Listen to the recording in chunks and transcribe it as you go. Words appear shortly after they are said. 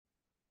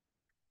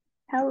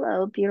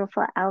Hello,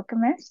 beautiful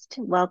alchemist.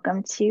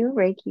 Welcome to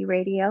Reiki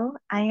Radio.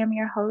 I am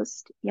your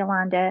host,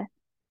 Yolanda,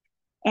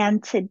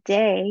 and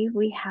today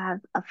we have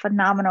a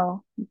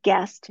phenomenal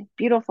guest,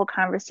 beautiful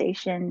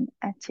conversation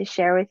to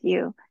share with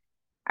you.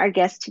 Our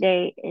guest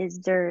today is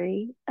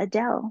Zuri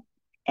Adele,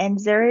 and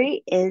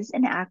Zuri is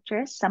an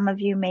actress. Some of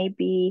you may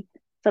be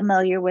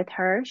familiar with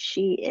her.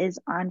 She is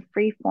on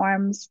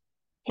Freeform's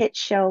hit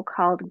show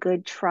called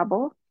Good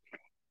Trouble,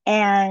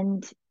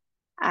 and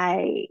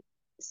I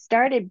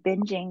started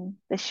binging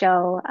the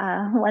show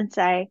once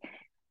I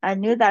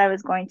knew that I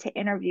was going to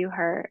interview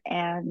her,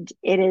 and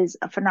it is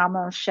a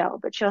phenomenal show.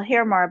 But you'll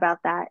hear more about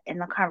that in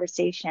the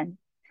conversation.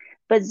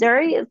 But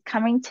Zuri is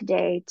coming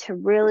today to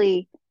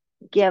really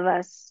give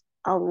us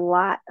a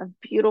lot of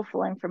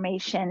beautiful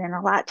information and a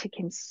lot to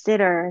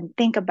consider and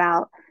think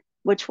about,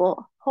 which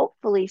will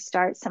hopefully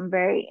start some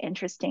very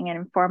interesting and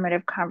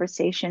informative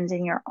conversations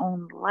in your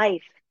own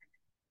life.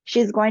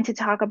 She's going to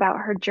talk about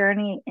her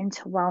journey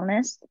into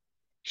wellness.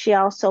 She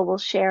also will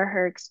share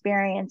her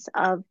experience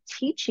of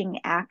teaching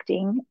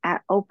acting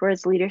at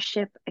Oprah's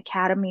Leadership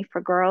Academy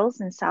for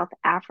Girls in South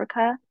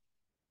Africa.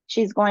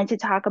 She's going to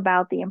talk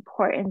about the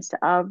importance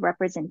of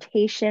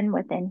representation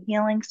within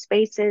healing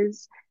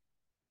spaces.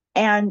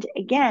 And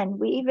again,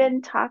 we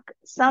even talk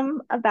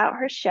some about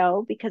her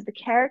show because the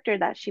character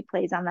that she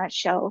plays on that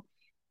show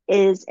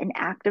is an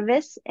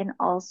activist and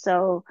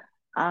also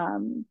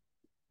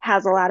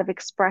has a lot of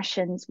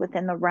expressions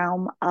within the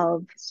realm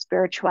of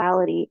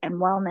spirituality and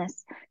wellness.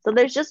 So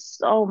there's just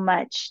so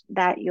much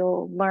that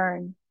you'll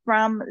learn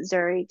from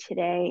Zuri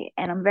today.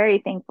 And I'm very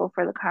thankful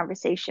for the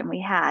conversation we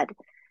had.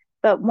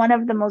 But one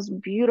of the most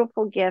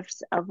beautiful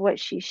gifts of what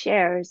she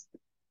shares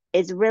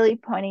is really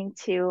pointing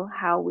to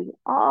how we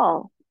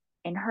all,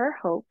 in her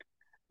hope,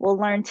 will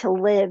learn to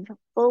live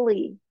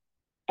fully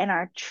in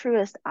our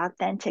truest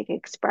authentic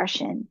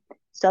expression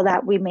so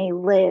that we may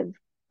live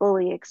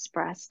fully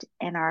expressed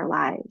in our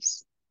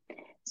lives.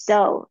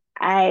 So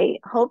I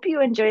hope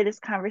you enjoy this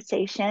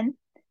conversation.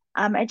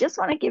 I just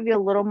want to give you a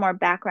little more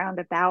background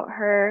about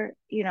her.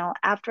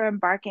 After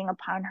embarking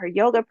upon her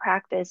yoga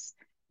practice,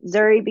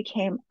 Zuri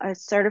became a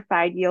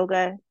certified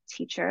yoga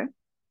teacher,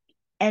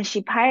 and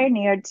she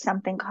pioneered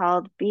something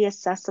called Be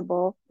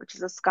Accessible, which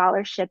is a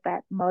scholarship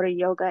at Moda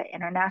Yoga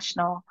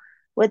International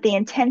with the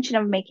intention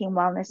of making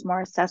wellness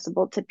more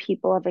accessible to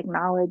people of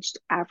acknowledged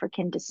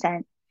African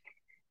descent.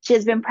 She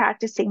has been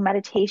practicing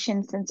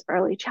meditation since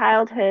early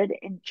childhood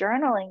and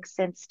journaling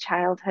since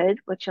childhood,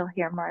 which you'll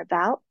hear more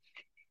about.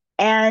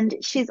 And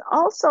she's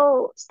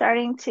also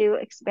starting to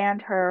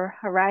expand her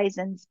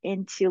horizons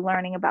into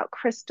learning about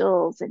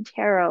crystals and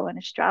tarot and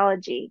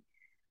astrology.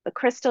 But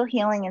crystal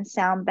healing and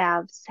sound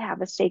baths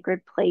have a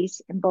sacred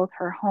place in both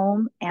her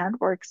home and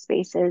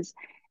workspaces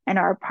and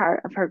are a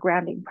part of her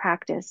grounding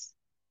practice.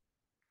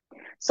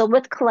 So,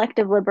 with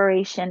collective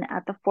liberation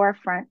at the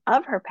forefront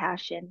of her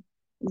passion,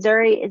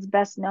 Zuri is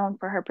best known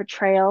for her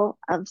portrayal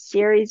of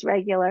series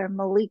regular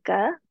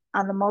Malika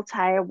on the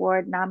multi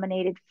award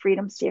nominated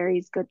Freedom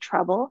series Good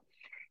Trouble.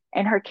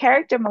 And her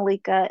character,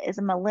 Malika, is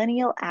a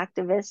millennial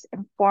activist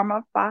and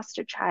former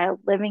foster child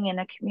living in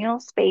a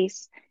communal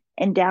space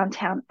in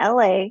downtown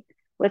LA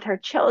with her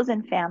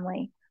chosen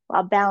family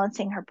while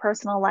balancing her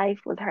personal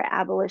life with her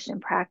abolition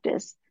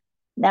practice.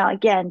 Now,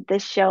 again,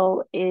 this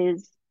show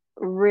is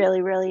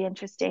really, really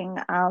interesting.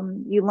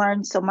 You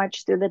learn so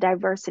much through the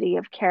diversity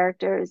of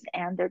characters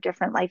and their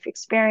different life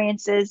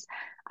experiences.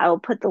 I will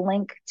put the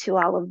link to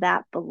all of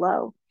that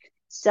below.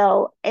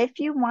 So, if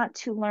you want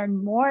to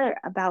learn more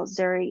about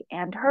Zuri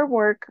and her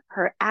work,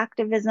 her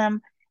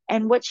activism,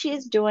 and what she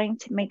is doing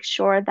to make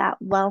sure that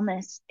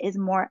wellness is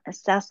more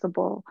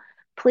accessible,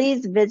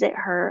 please visit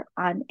her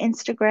on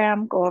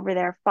Instagram. Go over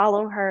there,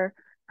 follow her.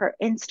 Her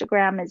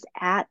Instagram is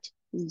at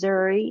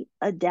Zuri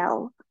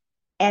Adele.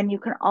 And you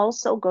can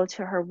also go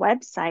to her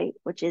website,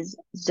 which is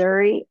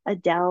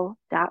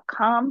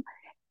zuriadele.com.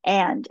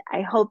 And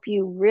I hope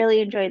you really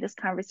enjoy this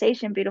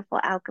conversation, beautiful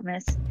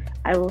alchemist.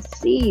 I will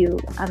see you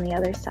on the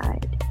other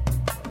side.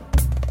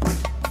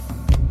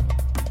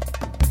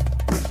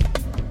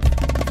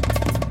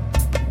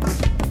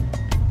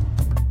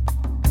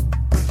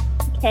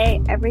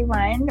 Okay,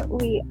 everyone,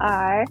 we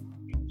are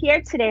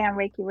here today on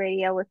Reiki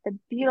Radio with the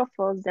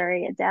beautiful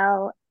Zuri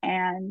Adele.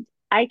 And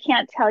I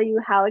can't tell you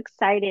how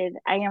excited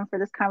I am for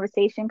this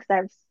conversation because I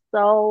have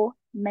so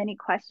many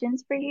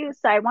questions for you.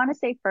 So I want to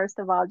say, first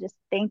of all, just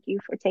thank you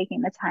for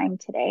taking the time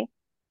today.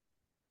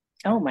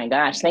 Oh my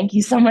gosh, thank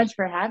you so much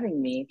for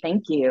having me.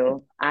 Thank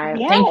you. I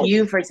thank Yes.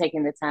 you for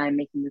taking the time,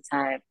 making the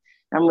time.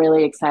 I'm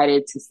really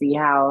excited to see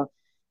how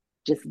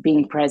just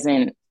being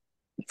present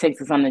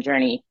takes us on the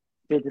journey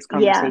through this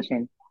Yeah,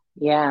 conversation.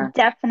 Yeah.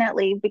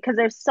 definitely. Because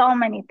there's so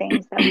many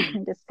things that we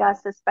can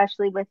discuss,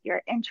 especially with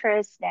your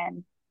interest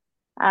and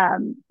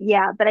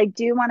yeah, but I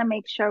do want to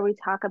make sure we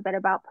talk a bit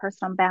about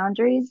personal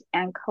boundaries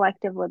and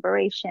collective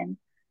liberation.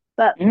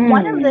 But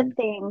one of the Mm.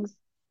 things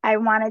I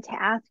wanted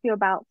to ask you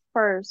about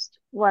first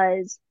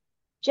was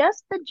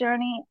just the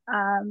journey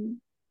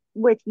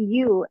with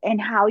you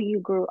and how you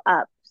grew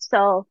up.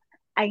 So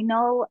I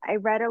know I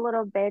read a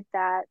little bit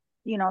that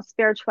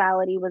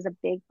spirituality was a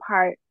big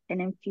part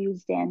and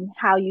infused in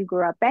how you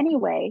grew up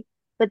anyway.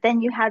 But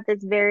then you had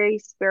this very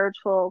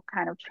spiritual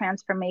kind of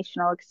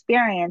transformational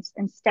experience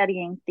in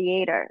studying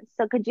theater.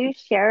 So could you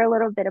share a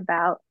little bit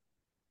about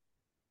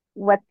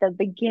what the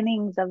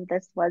beginnings of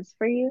this was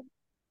for you?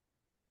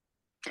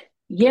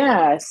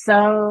 Yeah,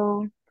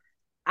 so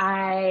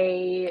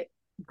I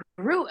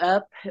grew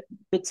up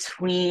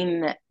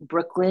between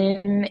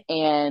Brooklyn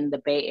and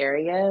the Bay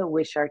Area,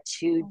 which are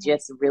two Mhm.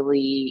 just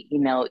really,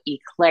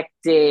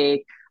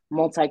 eclectic,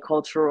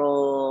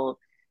 multicultural,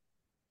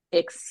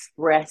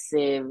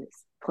 expressive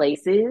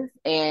places.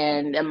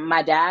 And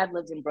my dad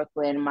lived in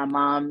Brooklyn. My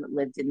mom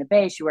lived in the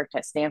Bay. She worked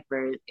at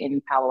Stanford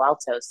in Palo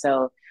Alto.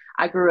 So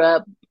I grew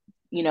up,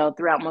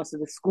 throughout most of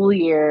the school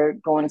year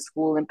going to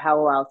school in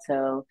Palo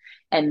Alto.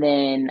 And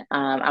then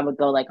I would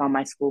go like on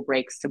my school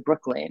breaks to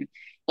Brooklyn.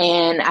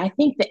 And I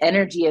think the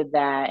energy of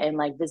that and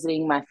like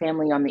visiting my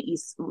family on the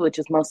East, which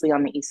is mostly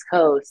on the East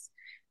Coast,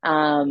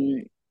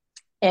 um,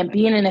 and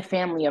being in a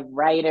family of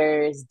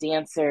writers,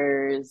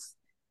 dancers,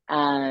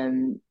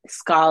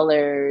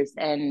 scholars,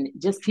 and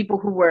just people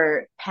who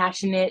were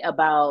passionate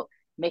about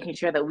making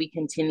sure that we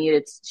continue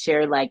to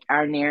share like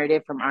our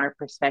narrative from our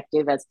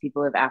perspective as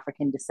people of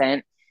African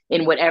descent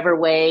in whatever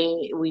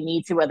way we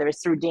need to, whether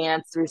it's through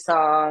dance, through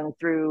song,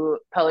 through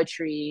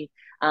poetry.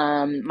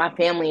 My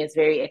family is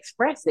very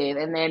expressive.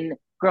 And then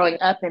growing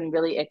up in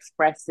really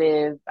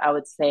expressive, I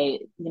would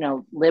say,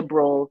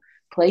 liberal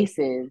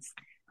places.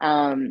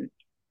 Um,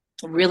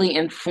 really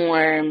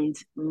informed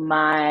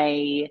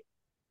my,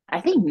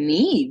 I think,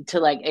 need to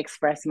like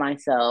express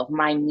myself,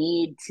 my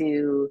need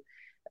to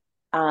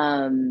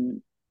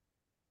um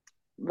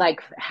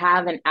like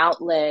have an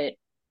outlet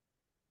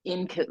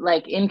in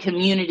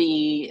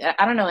community.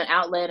 I don't know, an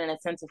outlet and a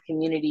sense of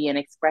community and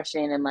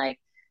expression and like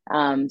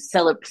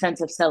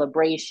sense of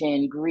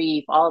celebration,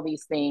 grief, all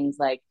these things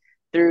like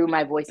through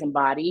my voice and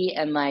body,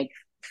 and like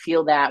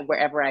feel that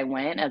wherever I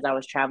went as I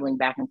was traveling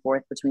back and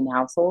forth between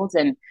households.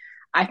 And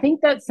I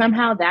think that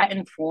somehow that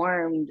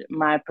informed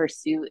my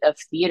pursuit of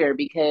theater,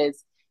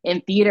 because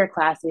in theater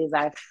classes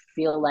I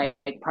feel like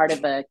part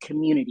of a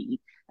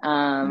community.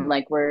 Mm.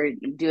 Like we're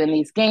doing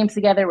these games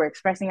together, we're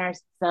expressing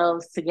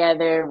ourselves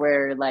together,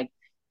 we're like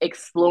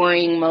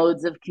exploring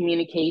modes of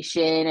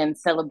communication and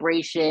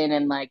celebration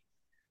and like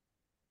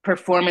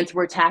performance.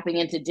 We're tapping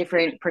into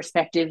different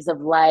perspectives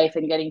of life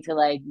and getting to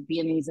like be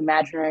in these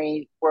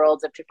imaginary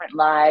worlds of different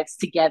lives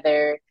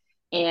together.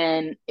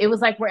 And it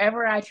was like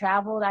wherever I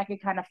traveled, I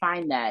could kind of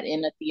find that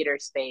in a theater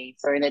space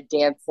or in a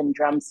dance and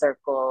drum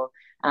circle.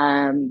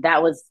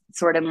 That was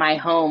sort of my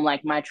home.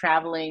 Like my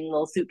traveling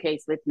little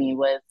suitcase with me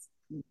was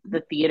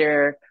the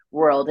theater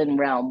world and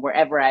realm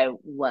wherever I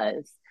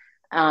was.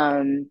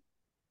 Um,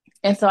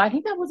 and so I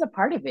think that was a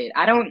part of it.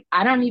 I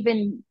don't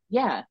even,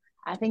 yeah,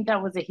 I think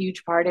that was a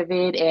huge part of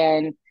it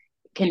and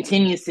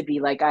continues to be.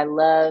 Like, I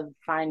love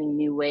finding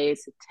new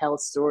ways to tell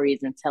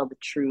stories and tell the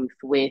truth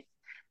with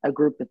a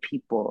group of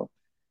people.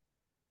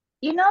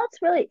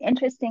 It's really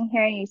interesting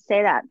hearing you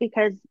say that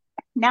because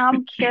now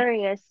I'm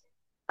curious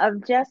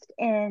of just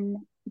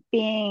in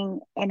being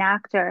an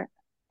actor,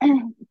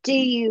 do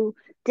you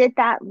did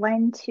that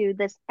lend to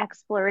this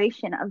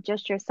exploration of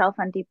just yourself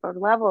on deeper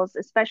levels,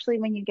 especially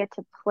when you get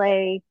to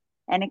play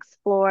and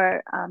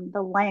explore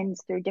the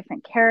lens through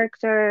different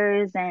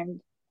characters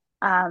and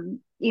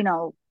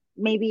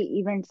maybe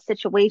even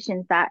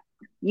situations that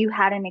you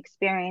hadn't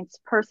experienced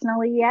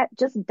personally yet,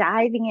 just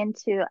diving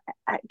into,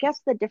 I guess,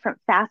 the different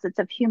facets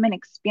of human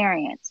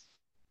experience,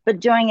 but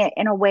doing it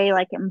in a way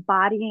like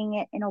embodying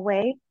it in a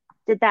way.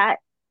 Did that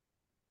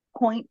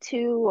point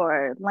to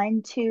or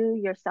lend to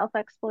your self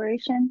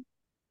exploration?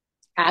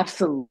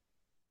 Absolutely.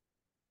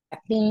 I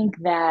think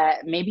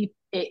that maybe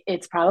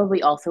it's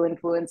probably also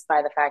influenced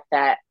by the fact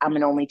that I'm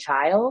an only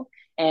child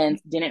and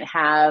didn't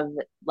have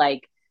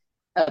like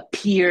a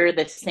peer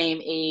the same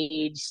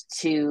age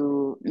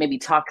to maybe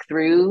talk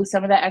through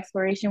some of that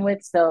exploration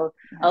with. So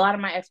a Yeah. lot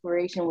of my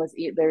exploration was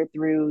either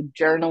through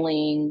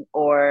journaling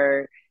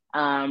or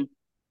um,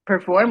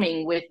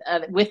 performing with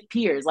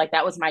peers. Like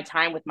that was my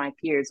time with my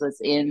peers, was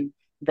in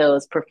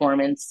those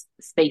performance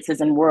spaces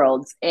and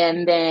worlds.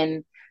 And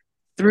then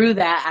through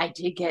that, I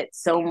did get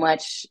so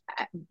much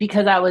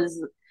because I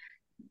was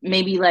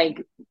maybe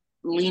like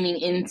leaning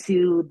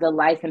into the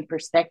life and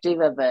perspective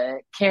of a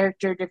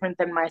character different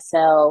than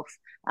myself,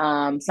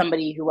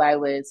 somebody who I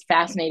was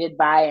fascinated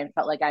by and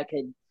felt like I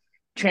could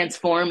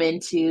transform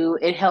into.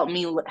 It helped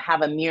me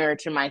have a mirror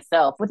to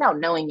myself without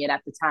knowing it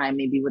at the time,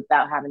 maybe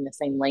without having the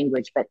same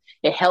language, but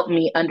it helped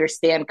me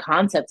understand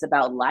concepts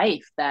about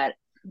life that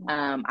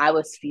I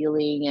was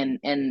feeling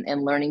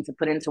and learning to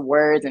put into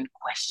words, and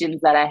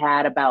questions that I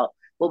had about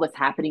what was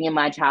happening in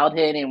my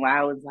childhood and why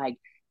I was like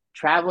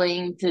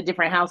traveling to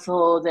different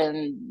households,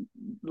 and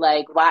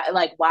why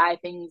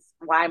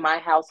my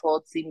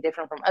household seemed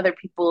different from other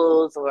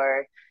people's,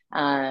 or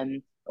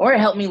it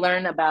helped me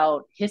learn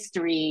about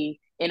history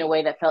in a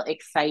way that felt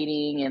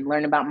exciting, and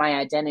learn about my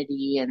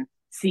identity and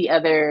see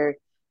other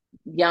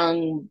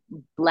young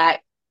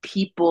black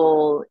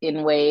people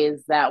in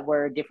ways that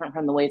were different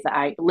from the ways that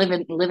I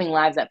living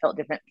lives that felt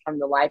different from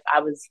the life I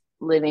was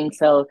living.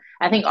 So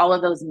I think all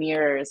of those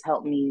mirrors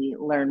helped me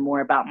learn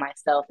more about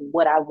myself and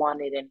what I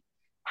wanted and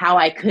how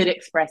I could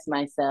express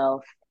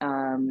myself,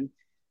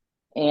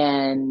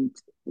 and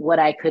what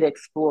I could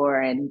explore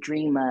and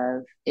dream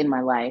of in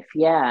my life.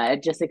 Yeah,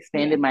 it just Yeah.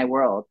 expanded my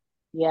world.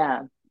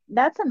 Yeah.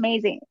 That's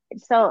amazing.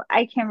 So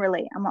I can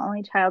relate. I'm an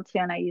only child too,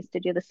 and I used to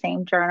do the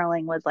same.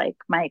 Journaling was like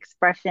my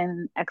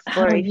expression, Oh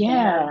exploration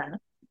of yeah.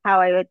 how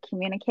I would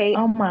communicate.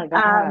 Oh my Um,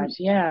 gosh.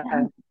 Yeah.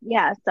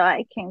 yeah, so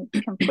I can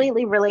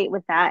completely relate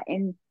with that.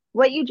 And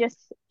what you just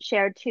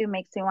shared too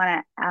makes me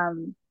want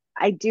to,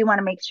 I do want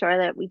to make sure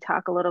that we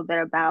talk a little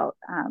bit about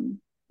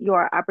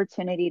your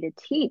opportunity to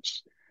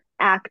teach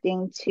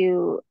acting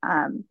to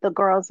the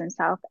girls in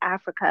South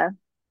Africa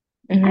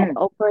at Hmm.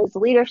 Oprah's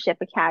Leadership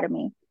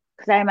Academy,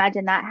 because I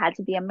imagine that had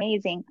to be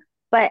amazing.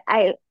 But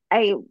I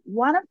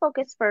want to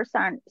focus first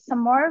on some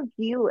more of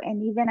you,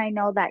 and even I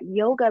know that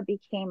yoga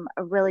became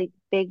a really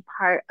big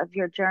part of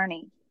your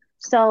journey.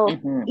 So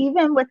Hmm.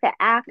 even with the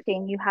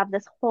acting, you have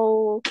this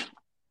whole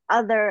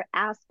other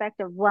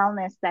aspect of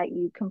wellness that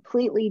you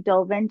completely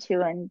dove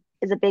into and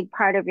is a big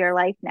part of your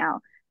life now.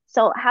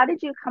 So how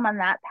did you come on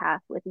that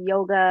path with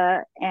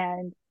yoga,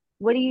 and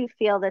what do you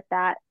feel that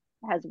that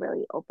has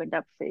really opened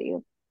up for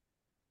you?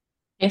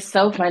 It's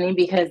so funny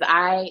because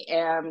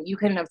you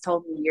couldn't have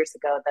told me years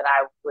ago that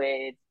I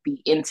would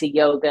be into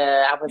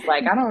yoga. I was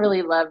like, I don't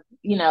really love,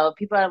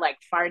 people are like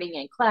farting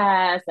in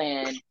class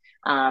and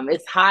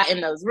it's hot in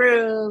those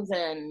rooms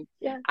and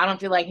Yeah. I don't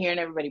feel like hearing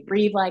everybody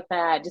breathe like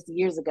that just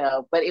years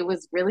ago. But it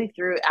was really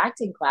through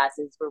acting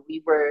classes where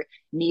we were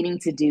needing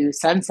to do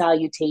sun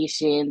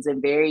salutations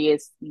and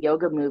various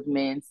yoga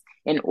movements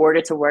in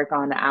order to work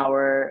on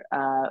our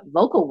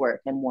vocal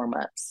work and warm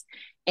ups,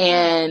 Wow.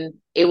 and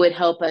it would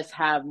help us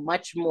have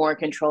much more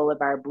control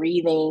of our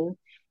breathing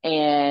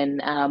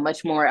and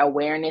much more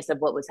awareness of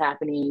what was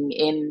happening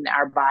in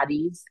our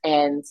bodies,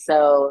 and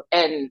so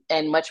and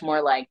much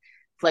more like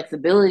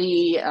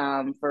flexibility,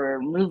 for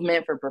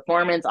movement, for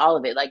performance, all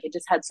of it. Like it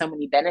just had so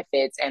many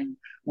benefits. And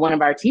one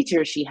of our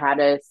teachers, she had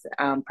us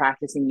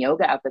practicing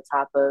yoga at the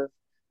top of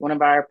one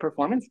of our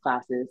performance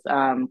classes,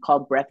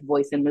 called breath,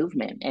 voice, and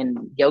movement.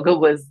 And yoga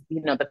was,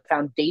 the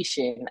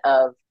foundation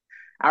of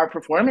our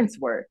performance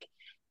work.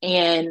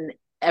 And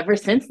ever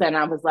since then,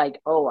 I was like,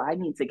 oh, I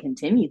need to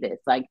continue this.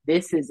 Like,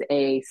 this is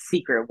a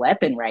secret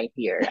weapon right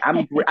here.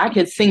 I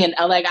could sing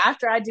like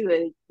after I do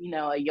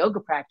a yoga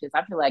practice,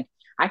 I feel like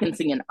I can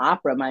sing an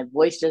opera. My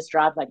voice just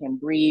drops. I can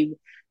breathe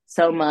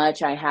so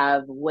much. I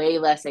have way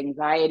less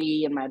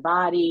anxiety in my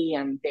body.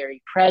 I'm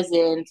very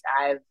present.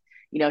 I've,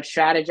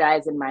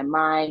 strategized in my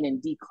mind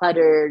and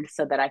decluttered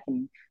so that I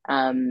can,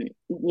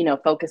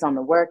 focus on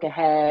the work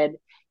ahead,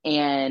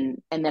 and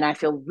then I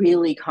feel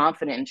really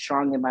confident and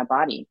strong in my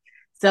body.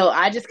 So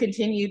I just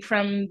continued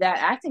from that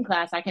acting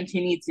class. I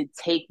continued to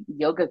take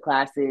yoga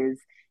classes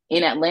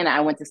in Atlanta.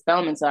 I went to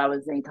Spelman, so I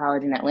was in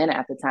college in Atlanta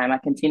at the time. I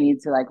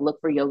continued to like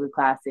look for yoga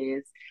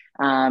classes,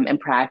 and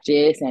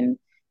practice, and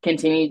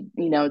continued,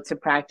 to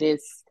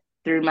practice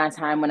through my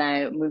time when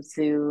I moved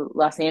to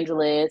Los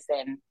Angeles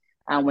and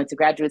went to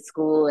graduate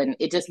school. And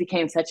it just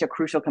became such a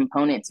crucial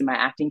component to my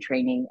acting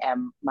training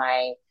and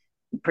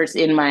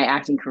in my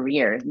acting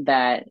career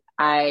that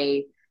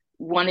I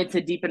wanted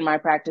to deepen my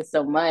practice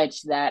so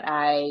much that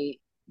I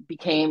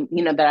became,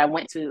 that I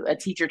went to a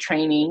teacher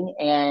training,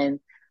 and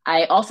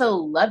I also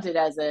loved it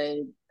as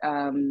a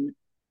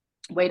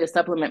way to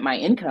supplement my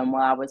income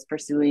while I was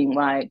pursuing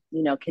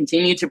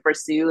continued to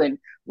pursue and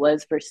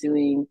was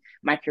pursuing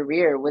my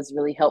career. Was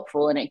really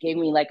helpful, and it gave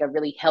me like a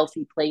really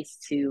healthy place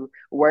to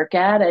work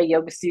at a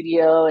yoga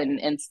studio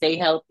and stay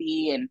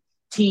healthy and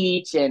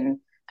teach. And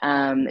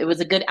it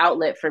was a good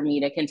outlet for me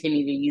to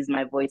continue to use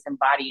my voice and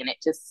body, and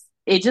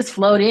it just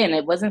flowed in.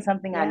 It wasn't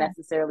something I Yeah.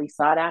 necessarily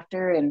sought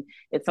after, and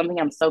it's something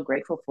I'm so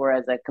grateful for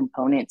as a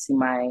component to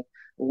my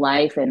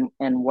life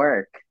and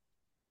work.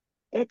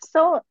 It's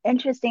so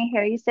interesting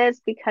here. You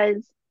says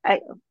because I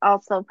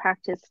also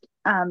practiced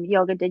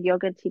yoga, did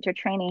yoga teacher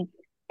training.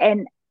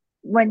 And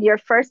when you're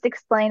first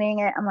explaining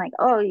it, I'm like,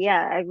 oh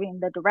yeah, I mean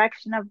the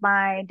direction of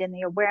mind and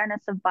the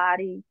awareness of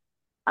body.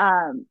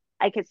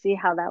 I could see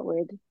how that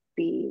would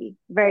be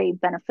very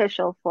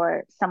beneficial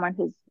for someone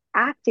who's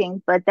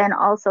acting, but then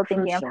also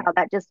thinking of how Crucial.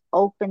 that just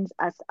opens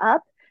us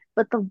up.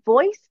 But the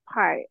voice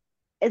part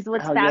is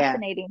what's Oh yeah.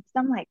 fascinating. So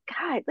I'm like,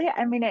 God, yeah,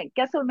 I mean, I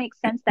guess it would make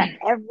sense that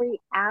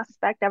every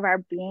aspect of our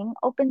being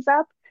opens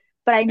up,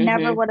 but I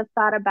never Hmm. would have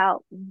thought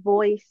about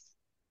voice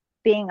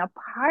being a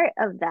part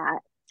of that.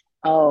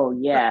 Oh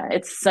But yeah,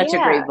 it's such a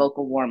great yeah,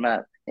 vocal warm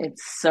up.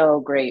 It's so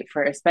great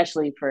for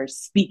especially for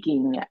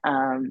speaking.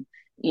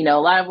 A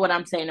lot of what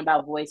I'm saying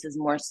about voice is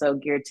more so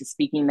geared to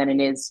speaking than it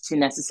is to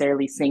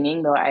necessarily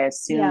singing, though I yeah,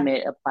 assume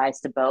it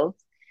applies to both.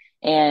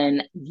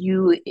 And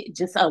you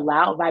just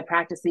allow by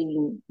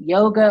practicing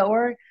yoga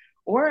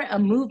or a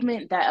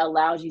movement that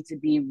allows you to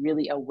be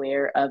really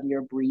aware of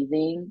your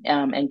breathing,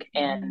 and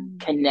mm,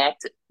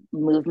 connect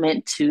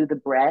movement to the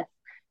breath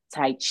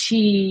Tai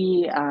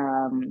Chi,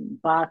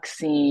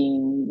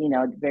 boxing,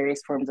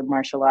 various forms of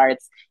martial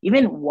arts,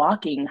 even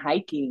walking,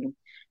 hiking.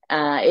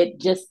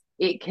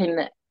 It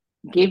can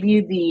give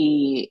you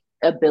the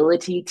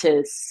ability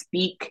to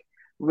speak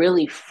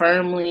really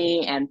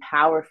firmly and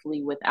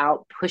powerfully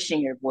without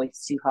pushing your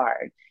voice too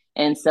hard.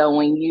 And so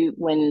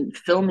when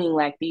filming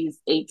like these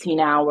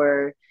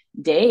 18-hour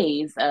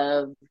days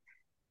of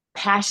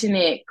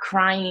passionate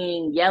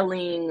crying,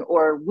 yelling,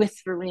 or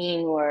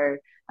whispering, or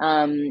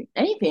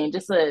anything,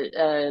 just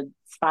a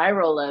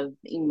spiral of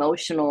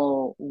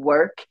emotional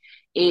work,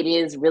 it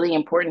is really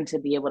important to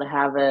be able to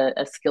have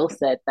a skill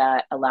set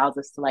that allows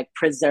us to like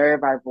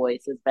preserve our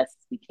voice as best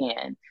as we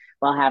can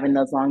while having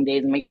those long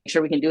days and make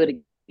sure we can do it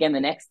again the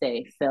next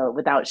day. So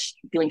without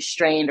feeling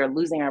strained or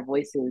losing our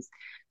voices.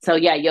 So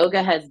yeah,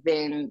 yoga has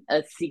been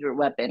a secret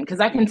weapon because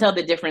I can tell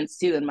the difference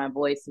too in my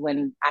voice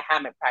when I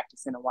haven't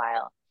practiced in a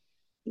while.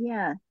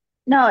 Yeah.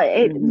 No,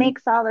 it Mm-hmm.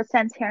 makes all the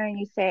sense hearing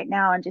you say it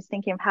now and just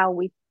thinking of how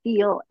we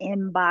feel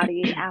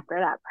embodied after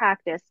that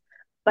practice.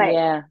 But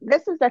Yeah.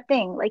 this is the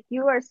thing, like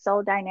you are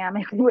so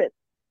dynamic with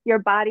your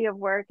body of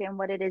work and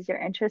what it is your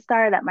interests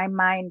are that my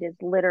mind is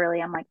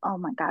literally, I'm like, oh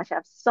my gosh, I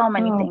have so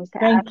many Oh, things to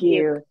ask thank you.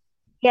 you.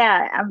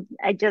 Yeah,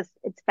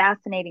 it's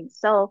fascinating.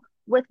 So,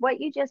 with what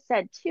you just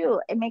said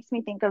too, it makes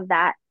me think of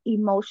that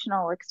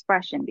emotional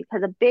expression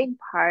because a big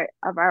part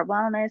of our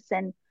wellness,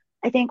 and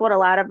I think what a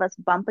lot of us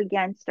bump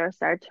against or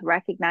start to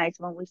recognize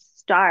when we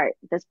start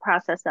this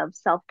process of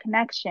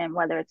self-connection,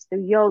 whether it's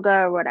through yoga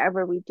or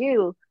whatever we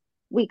do,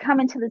 we come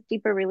into this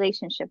deeper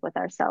relationship with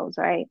ourselves,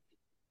 right?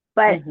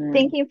 But Mm-hmm.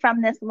 thinking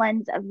from this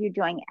lens of you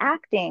doing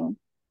acting,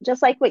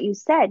 just like what you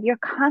said, you're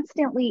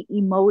constantly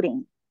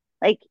emoting.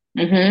 Like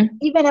Mm-hmm.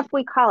 even if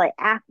we call it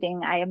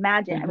acting, I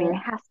imagine, I mean, it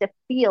Mm-hmm. has to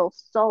feel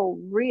so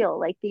real,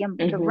 like the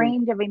Mm-hmm.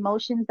 range of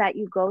emotions that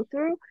you go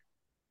through.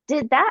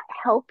 Did that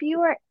help you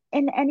or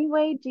in any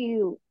way?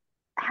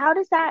 How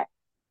does that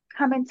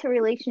come into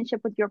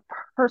relationship with your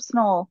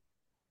personal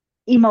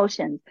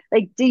emotions?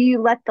 Like, do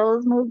you let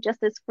those move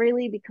just as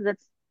freely because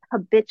it's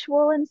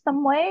habitual in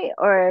some way,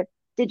 or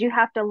did you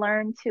have to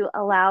learn to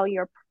allow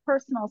your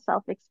personal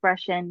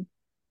self-expression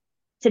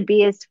to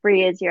be as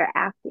free as your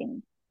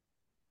acting?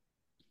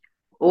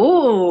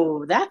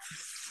 Oh, that's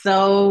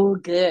so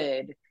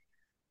good.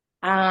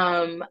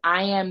 I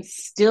am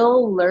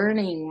still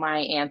learning my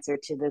answer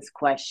to this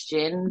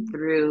question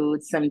through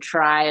some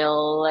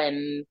trial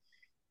and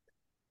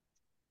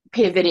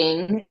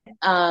pivoting.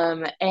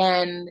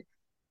 And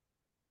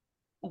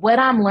what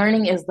I'm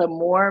learning is the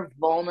more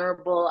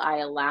vulnerable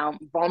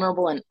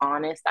and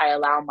honest I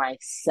allow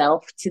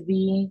myself to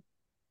be,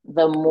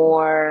 the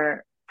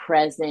more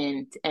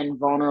present and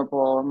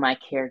vulnerable my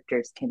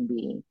characters can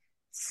be.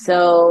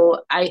 So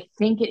I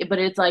think but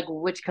it's like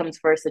which comes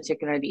first, the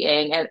chicken or the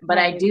egg? But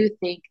I Right. do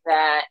think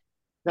that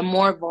the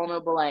more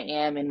vulnerable I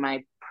am in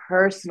my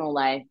personal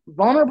life,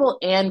 vulnerable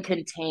and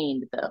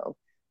contained though,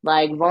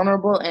 like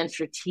vulnerable and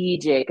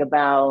strategic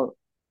about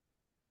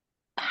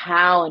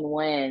how and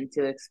when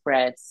to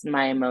express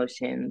my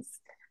emotions.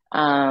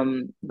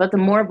 But the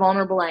more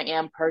vulnerable I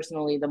am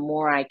personally, the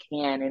more I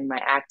can in my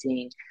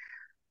acting.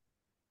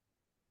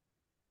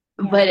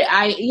 Yeah.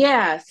 But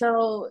yeah,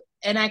 so,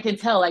 and I can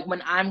tell like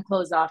when I'm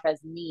closed off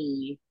as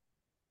me,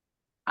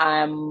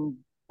 I'm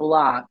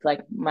blocked.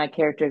 Like my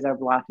characters are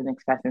blocked in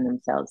expressing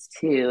themselves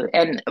too.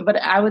 But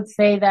I would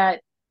say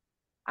that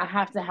I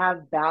have to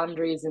have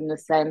boundaries in the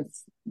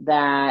sense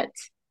that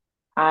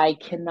I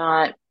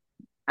cannot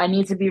I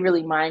need to be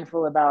really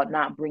mindful about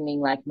not bringing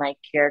like my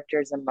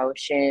character's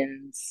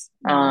emotions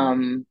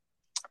Mm,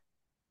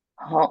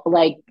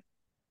 like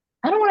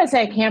I don't want to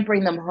say I can't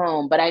bring them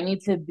home, but I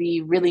need to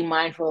be really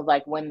mindful of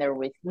like when they're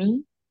with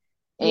me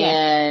yeah.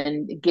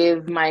 and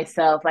give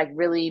myself like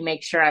really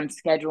make sure I'm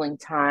scheduling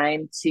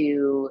time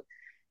to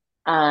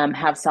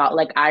have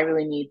like I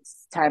really need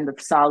time of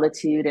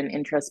solitude and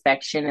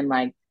introspection and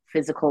like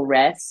physical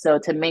rest. So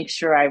to make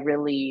sure I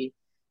really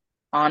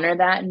honor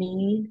that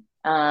need,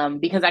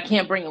 because I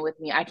can't bring it with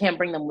me. I can't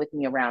bring them with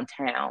me around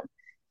town.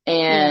 Yeah.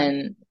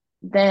 And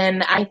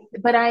then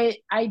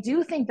I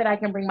do think that I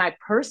can bring my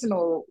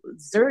personal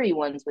Zuri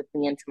ones with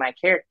me into my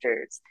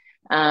characters.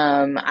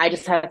 I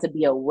just have to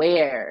be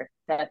aware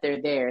that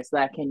they're there so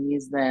I can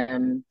use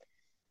them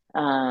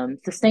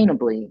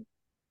sustainably.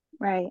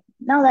 Right.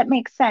 No, that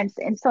makes sense.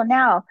 And so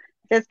now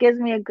this gives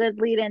me a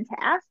good lead in to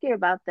ask you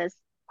about this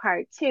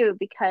part too,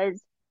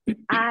 because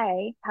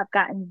I have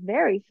gotten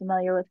very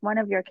familiar with one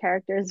of your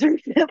characters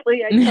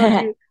recently. I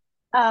told you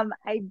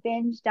I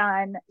binged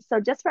on, so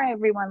just for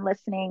everyone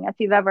listening, if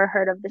you've ever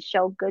heard of the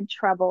show Good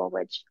Trouble,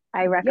 which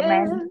I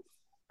recommend,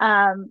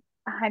 Yes.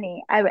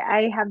 honey,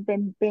 I have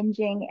been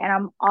binging and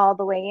I'm all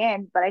the way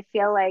in, but I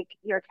feel like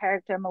your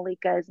character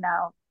Malika is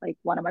now like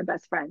one of my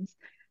best friends.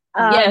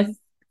 Yes. Um,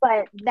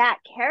 but that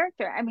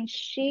character, I mean,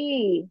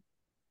 she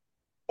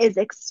is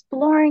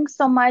exploring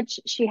so much.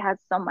 She has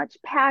so much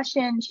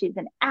passion. She's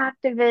an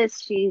activist.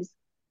 She's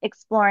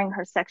exploring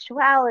her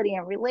sexuality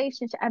and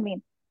relationship. I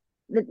mean,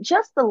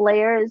 just the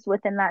layers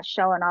within that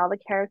show and all the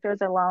characters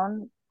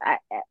alone,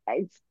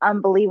 it's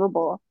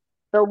unbelievable.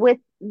 But with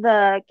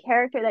the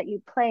character that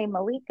you play,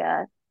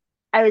 Malika,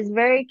 I was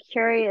very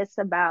curious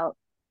about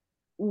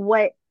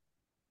what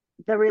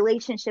the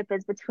relationship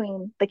is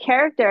between the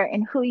character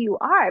and who you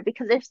are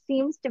because there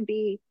seems to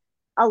be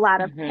a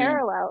lot of Hmm.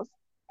 parallels.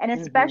 And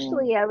Hmm.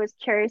 especially, I was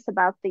curious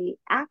about the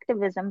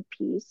activism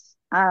piece.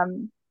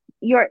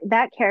 Your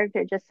that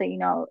character, just so you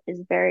know,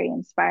 is very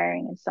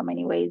inspiring in so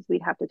many ways.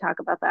 We'd have to talk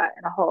about that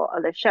in a whole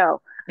other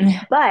show.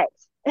 But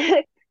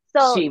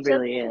so She just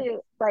really is. to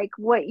like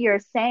what you're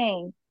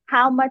saying,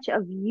 how much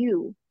of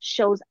you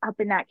shows up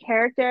in that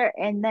character?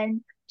 And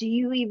then do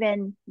you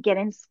even get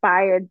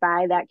inspired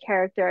by that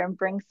character and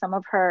bring some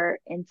of her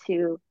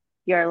into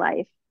your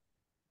life?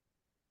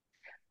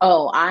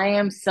 Oh, I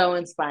am so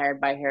inspired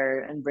by her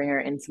and bring her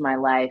into my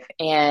life.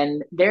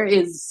 And there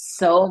is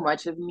so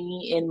much of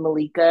me in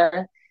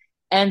Malika.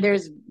 And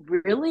there's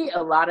really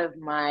a lot of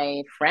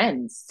my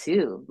friends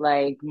too.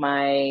 Like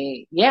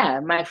my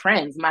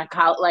friends,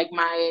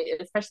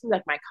 especially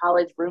like my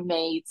college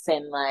roommates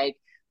and like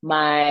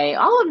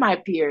all of my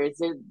peers.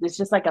 It's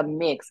just like a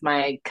mix.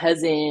 My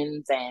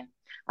cousins and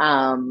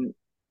um,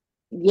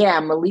 yeah,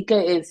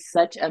 Malika is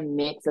such a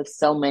mix of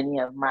so many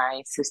of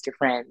my sister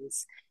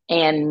friends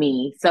and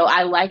me. So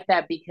I like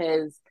that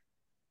because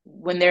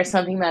when there's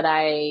something that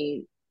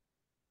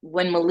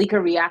when Malika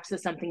reacts to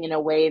something in a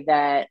way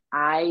that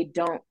I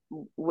don't,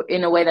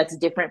 in a way that's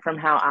different from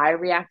how I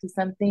react to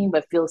something,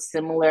 but feels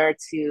similar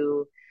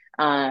to,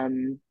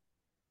 um,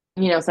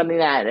 something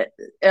that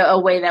a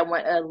way that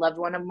a loved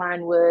one of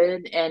mine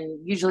would, and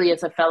usually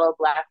it's a fellow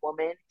Black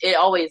woman. It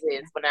always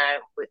is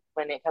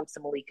when it comes to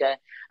Malika.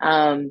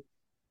 Um,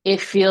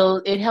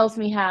 it helps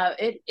me have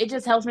it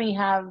just helps me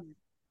have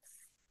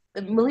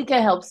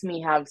Malika helps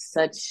me have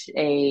such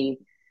a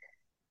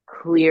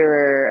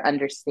clearer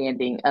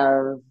understanding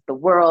of the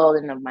world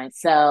and of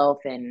myself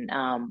and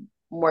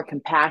more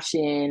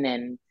compassion.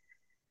 And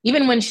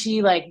even when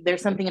she like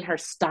there's something in her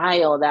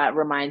style that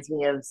reminds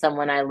me of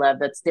someone I love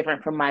that's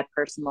different from my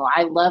personal.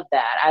 I love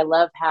that. I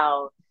love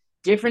how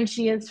different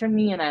she is from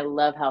me and I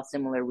love how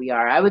similar we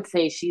are. I would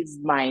say she's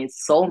my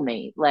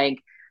soulmate. Like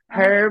Oh,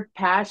 her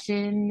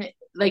passion,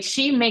 like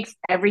she makes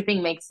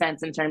everything make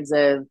sense in terms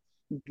of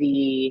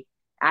the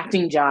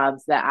acting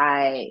jobs that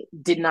I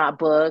did not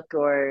book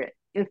or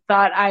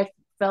thought I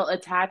felt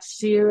attached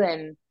to,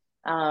 and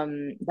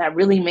that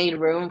really made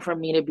room for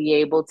me to be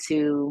able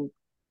to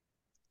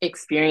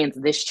experience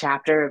this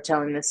chapter of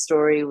telling this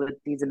story with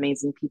these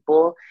amazing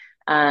people.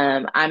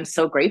 I'm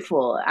so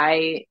grateful.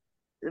 I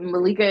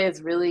Malika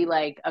is really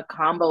like a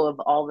combo of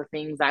all the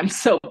things I'm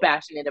so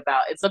passionate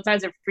about. And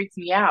sometimes it freaks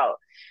me out.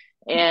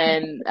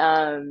 And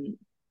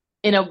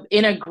in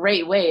a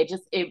great way. It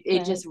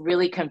right. just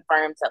really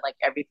confirms that like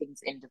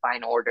everything's in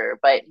divine order.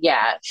 But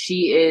yeah,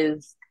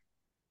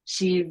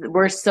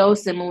 we're so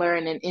similar,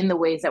 and in the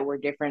ways that we're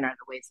different are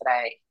the ways that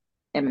I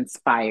am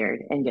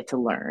inspired and get to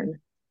learn.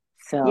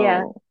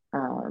 Yeah. So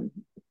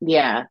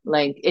yeah,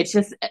 like it's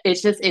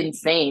just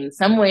insane.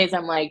 Some ways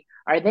I'm like,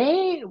 are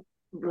they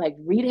like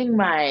reading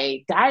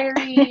my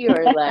diary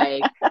or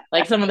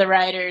like some of the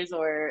writers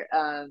or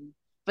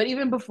but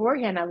even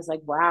beforehand I was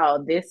like,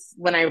 wow, this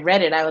when I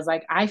read it, I was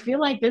like, I feel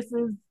like this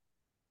is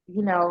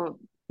you know,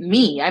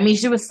 me. I mean,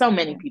 she was so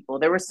many Yeah. people.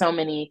 There were so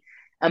many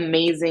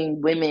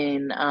amazing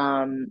women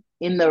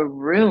in the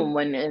room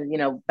when,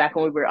 back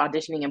when we were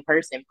auditioning in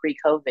person pre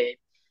COVID.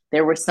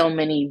 There were so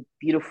many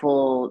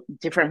beautiful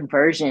different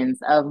versions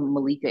of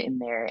Malika in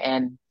there.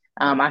 And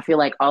I feel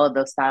like all of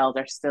those styles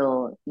are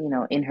still,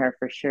 in her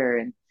for sure.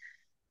 And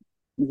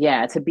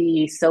yeah, to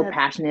be so That's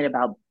passionate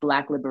about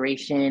Black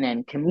liberation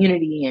and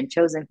community and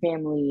chosen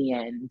family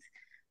and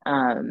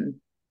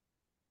um,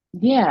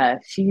 yeah,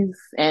 she's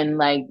and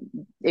like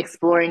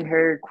exploring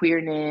her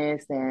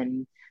queerness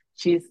and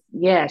she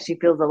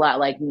feels a lot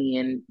like me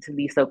and to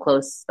be so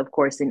close, of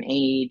course, in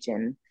age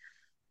and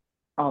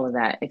all of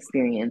that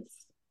experience.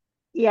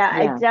 yeah,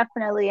 I Yeah.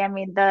 definitely, I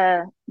mean,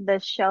 the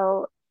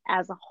show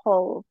as a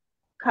whole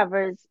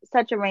covers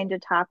such a range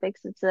of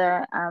topics.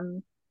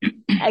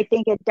 I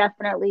think it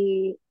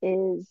definitely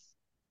is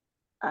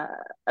uh,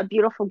 a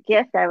beautiful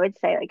gift, I would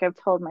say. Like I've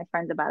told my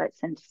friends about it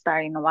since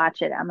starting to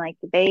watch it. I'm like,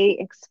 they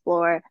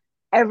explore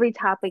every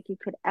topic you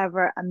could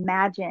ever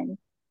imagine,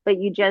 but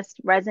you just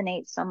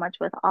resonate so much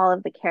with all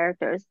of the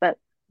characters. But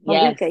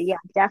Yes. Malika, yeah,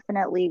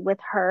 definitely with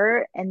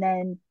her. And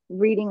then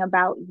reading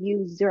about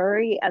you,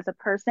 Zuri, as a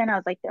person, I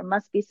was like, there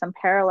must be some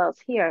parallels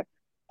here.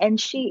 And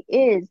she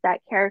is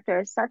that character,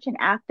 is such an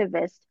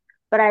activist.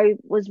 But I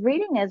was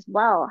reading as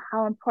well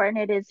how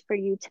important it is for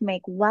you to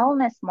make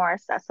wellness more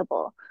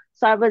accessible.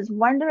 So I was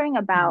wondering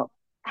about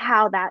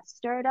how that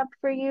stirred up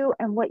for you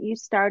and what you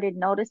started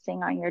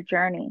noticing on your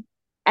journey.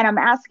 And I'm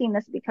asking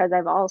this because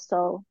I've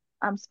also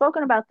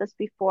spoken about this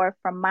before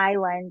from my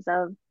lens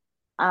of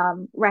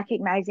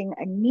recognizing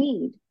a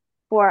need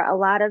for a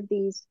lot of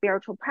these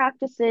spiritual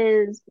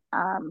practices,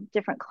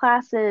 different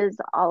classes,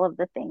 all of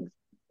the things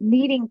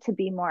needing to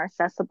be more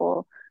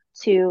accessible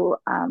to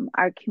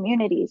our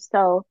communities.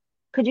 So,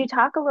 could you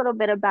talk a little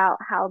bit about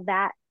how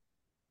that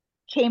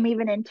came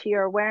even into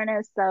your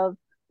awareness of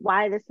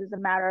why this is a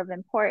matter of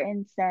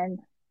importance and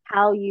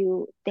how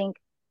you think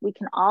we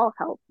can all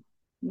help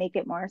make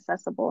it more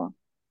accessible.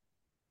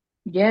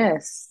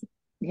 Yes.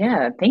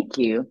 Yeah, thank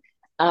you.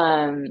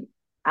 Um,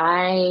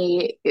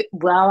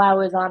 while I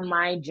was on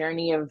my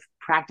journey of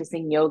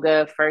practicing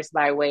yoga, first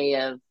by way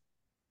of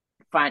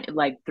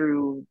like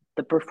through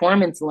the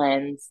performance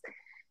lens,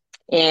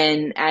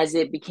 and as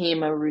it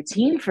became a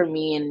routine for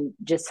me and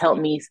it just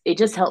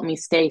helped me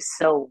stay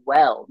so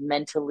well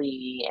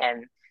mentally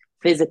and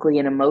physically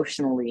and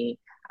emotionally.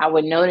 I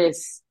would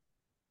notice,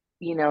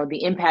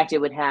 the impact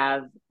it would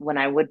have when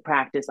I would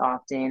practice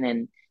often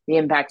and the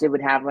impact it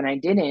would have when I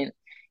didn't.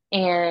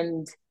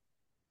 And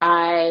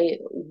I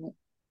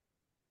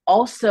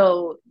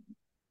also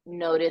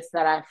noticed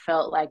that I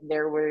felt like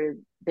there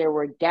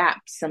were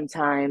gaps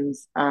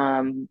sometimes,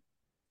 in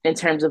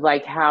terms of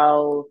like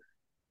how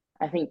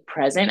I think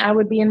present I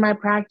would be in my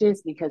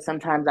practice, because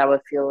sometimes I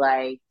would feel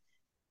like,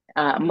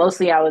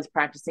 mostly I was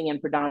practicing in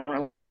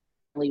predominantly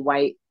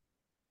white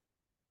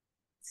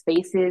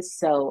spaces,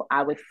 so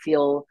I would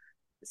feel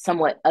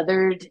somewhat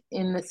othered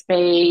in the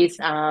space,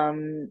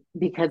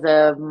 because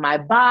of my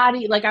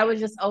body. Like I was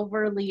just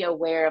overly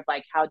aware of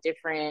like how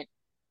different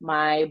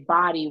my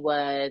body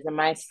was and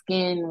my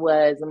skin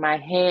was and my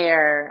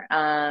hair,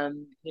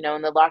 in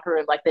the locker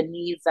room, like the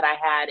needs that I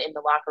had in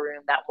the locker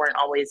room that weren't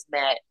always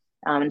met,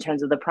 in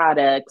terms of the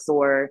products,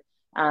 or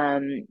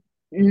um,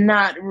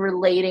 not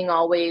relating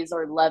always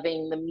or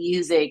loving the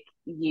music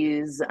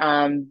used,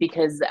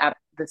 because at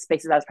the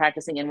spaces I was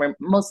practicing in were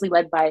mostly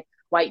led by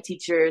white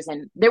teachers,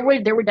 and there were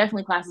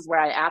definitely classes where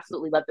I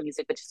absolutely loved the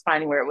music, but just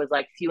finding where it was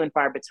like few and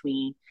far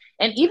between.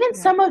 And even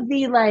Yeah, some of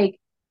the like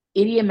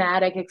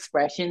idiomatic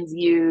expressions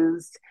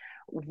used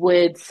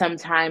would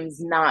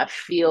sometimes not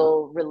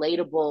feel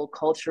relatable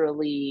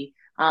culturally,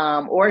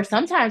 or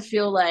sometimes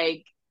feel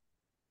like,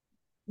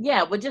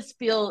 yeah, would just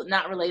feel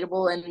not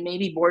relatable and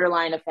maybe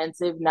borderline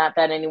offensive. Not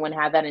that anyone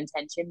had that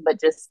intention, but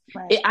just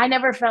right. I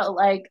never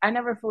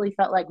fully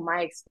felt like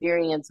my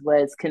experience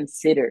was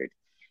considered.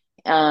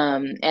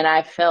 And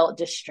I felt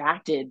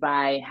distracted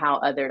by how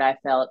othered I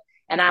felt.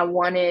 And I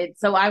wanted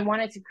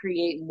to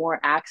create more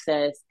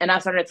access. And I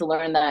started to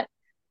learn that,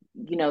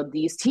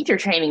 these teacher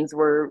trainings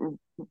were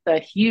a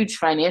huge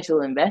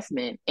financial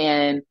investment,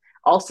 and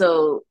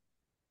also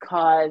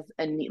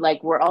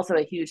were also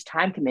a huge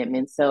time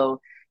commitment.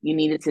 So you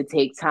needed to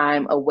take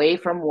time away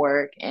from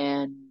work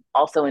and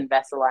also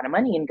invest a lot of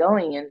money in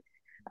going.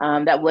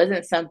 And that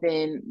wasn't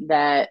something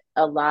that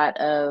a lot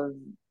of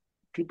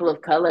people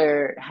of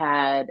color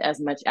had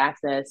as much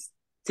access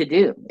to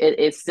do.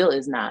 It still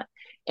is not.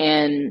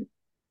 And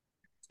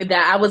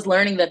that I was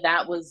learning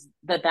that was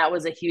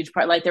a huge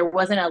part. Like there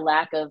wasn't a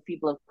lack of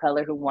people of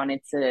color who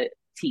wanted to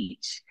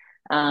teach.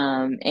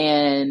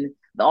 And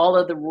all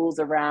of the rules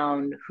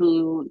around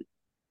who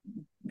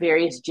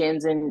various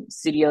gyms and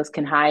studios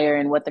can hire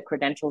and what the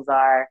credentials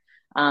are,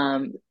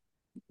 um,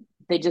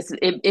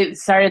 it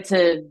started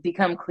to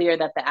become clear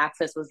that the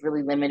access was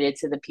really limited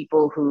to the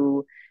people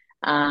who,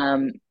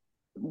 um,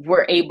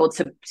 were able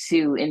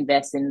to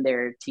invest in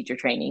their teacher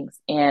trainings.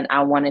 And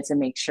I wanted to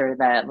make sure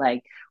that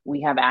like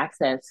we have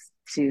access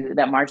to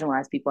that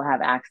marginalized people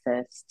have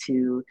access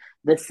to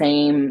the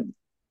same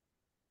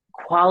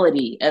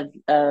quality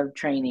of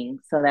training,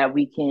 so that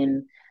we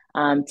can,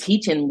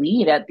 teach and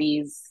lead at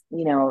these,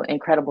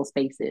 incredible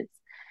spaces.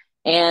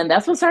 And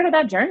that's what started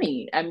that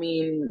journey. I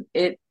mean,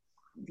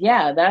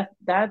 yeah,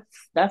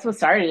 that's what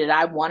started it.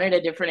 I wanted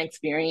a different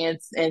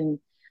experience, and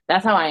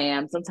that's how I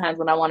am. Sometimes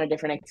when I want a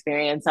different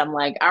experience, I'm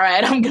like, all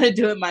right, I'm gonna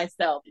do it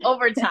myself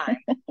over time,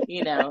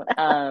 you know,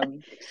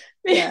 um,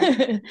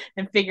 Yeah.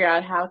 and figure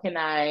out how can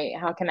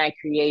I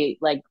create,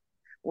 like,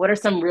 what are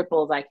some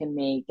ripples I can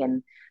make,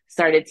 and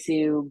started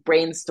to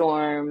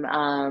brainstorm,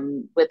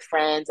 with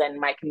friends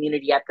and my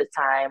community at the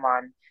time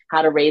on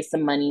how to raise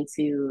some money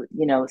to,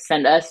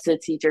 send us to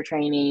teacher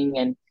training,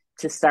 and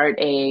we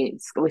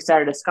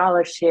started a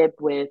scholarship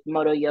with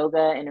Moto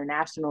Yoga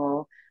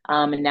International.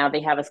 And now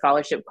they have a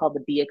scholarship called the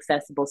Be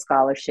Accessible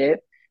Scholarship,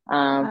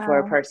 for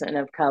a Wow. person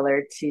of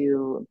color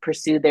to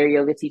pursue their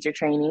yoga teacher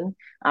training,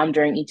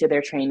 during each of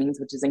their trainings,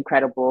 which is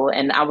incredible.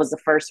 And I was the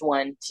first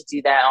one to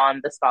do that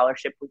on the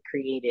scholarship we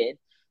created.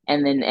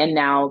 And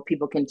now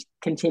people can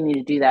continue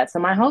to do that. So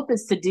my hope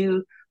is to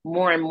do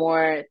more and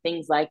more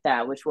things like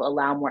that, which will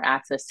allow more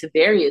access to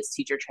various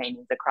teacher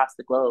trainings across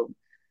the globe.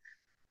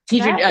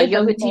 That is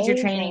Yoga teacher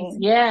trainings.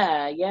 amazing.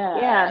 Yeah, Yeah.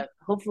 yeah.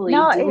 Hopefully,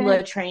 No,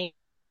 doula trainings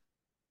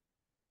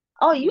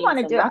oh, you want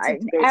to and do it lots of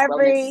in various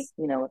every,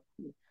 wellness,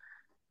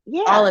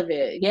 all yeah, of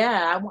it.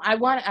 Yeah, I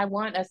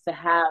want us to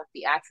have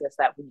the access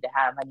that we need to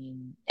have. I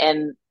mean,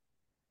 and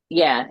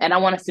yeah, and I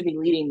want us to be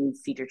leading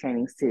these teacher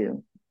trainings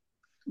too.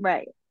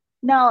 right.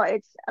 No,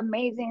 it's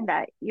amazing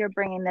that you're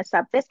bringing this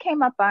up. This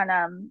came up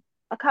on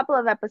a couple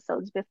of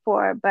episodes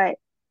before, but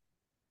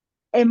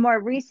in more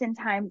recent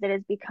times, it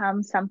has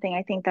become something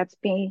I think that's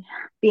being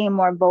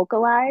more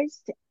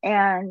vocalized.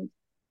 And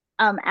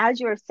as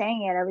you were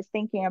saying it, I was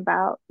thinking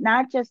about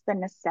not just the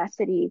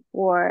necessity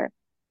for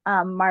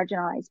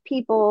marginalized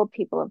people,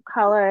 people of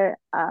color,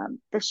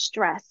 the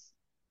stress,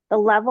 the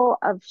level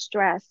of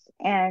stress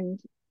and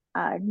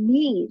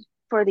need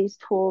for these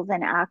tools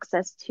and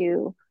access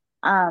to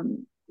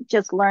um,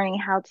 just learning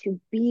how to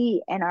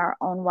be in our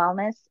own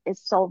wellness is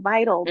so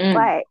vital. Mm,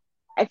 But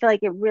I feel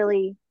like it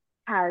really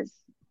has,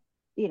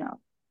 you know,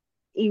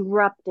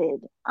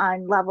 erupted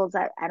on levels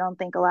that I don't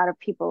think a lot of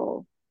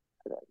people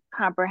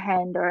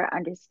comprehend or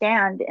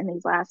understand in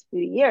these last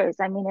few years.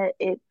 I mean,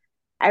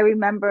 I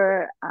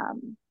remember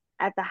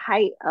at the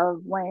height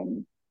of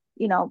when,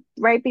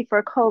 right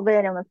before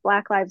COVID and with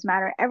Black Lives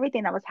Matter,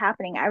 everything that was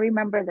happening, I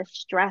remember the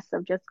stress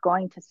of just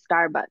going to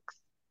Starbucks.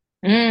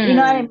 You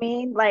know what I mm,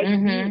 mean? Like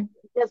you mm-hmm,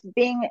 just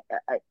being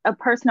a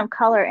person of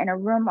color in a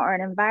room or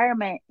an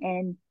environment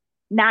and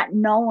not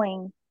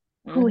knowing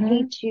who mm-hmm.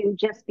 hates you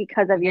just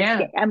because of your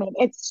skin. Yeah. I mean,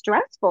 it's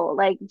stressful,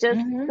 like just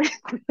Mm-hmm.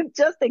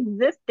 just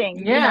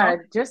existing, Yeah.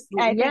 Just,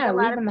 And I think yeah, a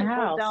lot of leaving the people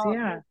house. don't,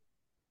 Yeah.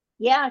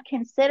 yeah,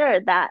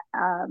 consider that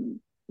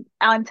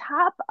on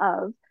top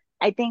of,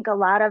 I think a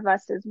lot of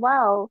us as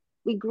well,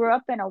 we grew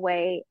up in a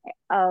way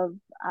of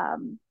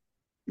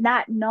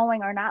not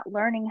knowing or not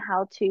learning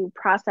how to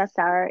process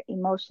our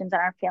emotions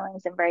and our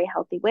feelings in very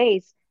healthy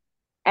ways.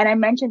 And I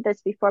mentioned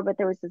this before, but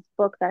there was this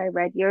book that I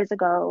read years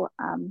ago.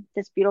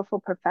 This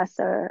beautiful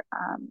professor,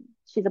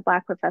 she's a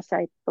Black professor,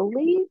 I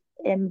believe,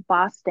 in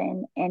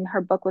Boston, and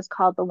her book was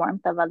called The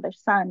Warmth of Other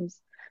Suns.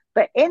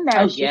 But in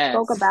there, Oh, she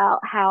spoke yes. about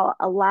how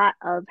a lot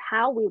of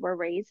how we were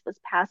raised was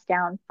passed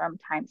down from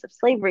times of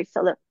slavery.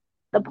 So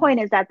the Mm-hmm.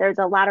 point is that there's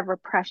a lot of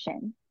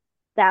repression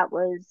that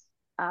was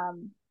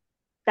um,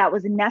 that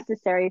was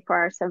necessary for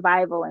our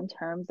survival in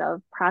terms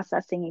of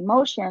processing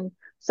emotion.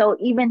 So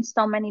even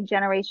so many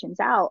generations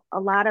out, a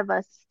lot of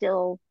us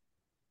still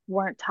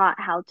weren't taught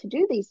how to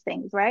do these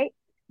things, right?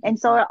 And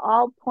so Mm-hmm. it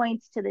all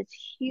points to this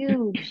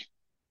huge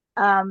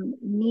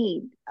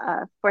need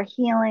for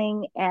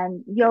healing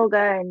and yoga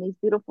and these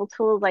beautiful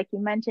tools, like you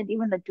mentioned.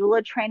 Even the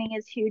doula training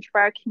is huge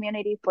for our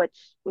community, which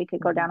we could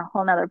go Mm-hmm. down a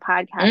whole nother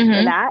podcast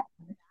for Mm-hmm. that.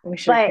 We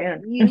sure But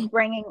can. you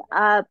bringing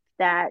up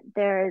that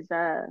there's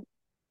a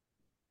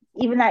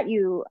even that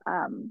you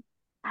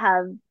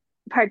have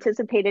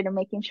participated in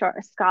making sure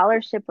a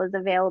scholarship was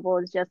available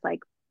is just like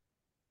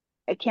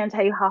I can't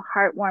tell you how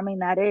heartwarming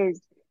that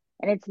is,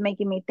 and it's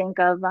making me think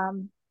of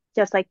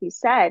just like you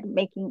said,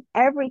 making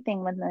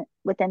everything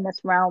within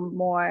this realm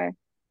more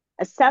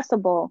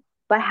accessible,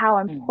 but how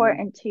Mm-hmm.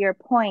 important, to your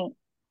point,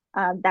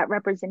 that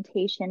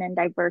representation and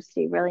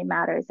diversity really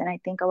matters. And I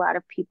think a lot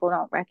of people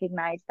don't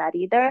recognize that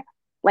either.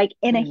 Like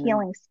in a Mm-hmm.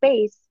 healing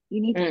space,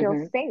 you need to feel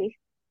Mm-hmm. safe.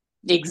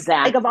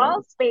 Like of all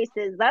Exactly.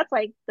 spaces, that's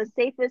like the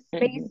safest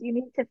space Mm-hmm. you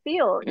need to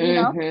feel.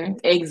 Mm-hmm.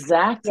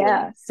 Exactly.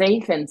 Yeah,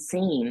 Safe and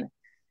seen.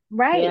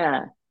 right.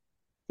 Yeah.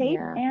 Safe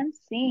Yeah. and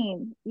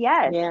seen.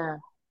 Yes. Yeah.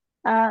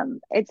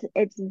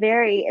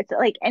 It's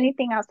like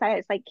anything outside,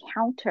 it's like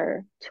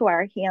counter to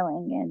our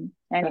healing. And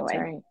That's anyway,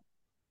 right.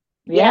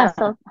 yeah. Yeah.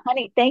 So,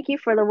 honey, thank you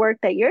for the work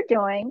that you're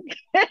doing.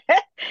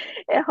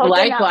 And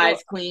hoping that will,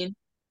 Likewise, Queen.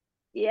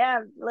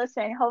 yeah,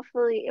 listen,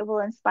 hopefully it will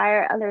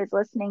inspire others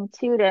listening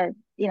too to,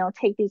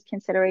 take these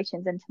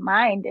considerations into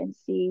mind and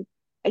see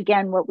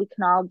again what we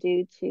can all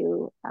do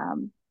to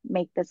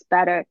make this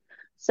better.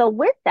 So,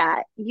 with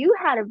that, you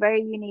had a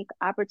very unique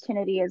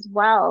opportunity as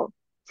well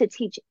to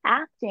teach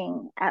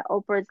acting at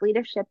Oprah's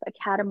Leadership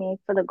Academy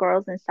for the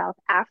girls in South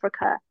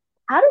Africa.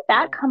 How did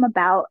that Yeah. come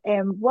about,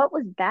 and what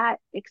was that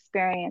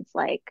experience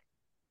like?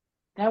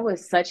 That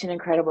was such an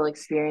incredible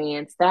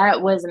experience.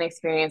 That was an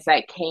experience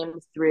that came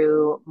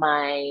through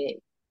my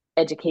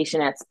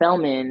education at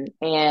Spelman,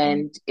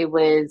 and it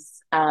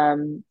was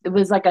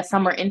like a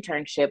summer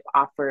internship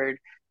offered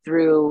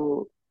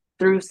through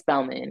through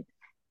Spelman.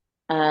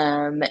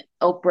 Um,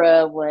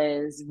 Oprah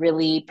was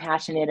really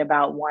passionate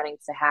about wanting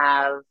to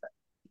have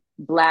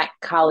Black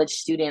college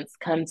students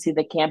come to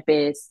the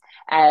campus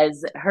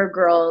as her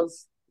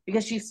girls,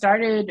 because she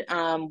started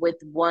with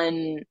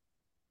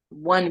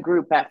one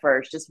group at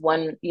first, just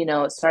one,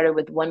 it started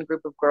with one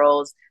group of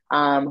girls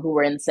who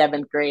were in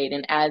seventh grade.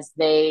 And as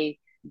they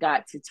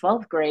got to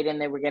 12th grade and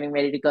they were getting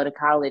ready to go to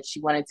college,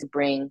 she wanted to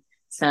bring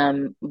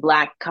some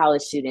Black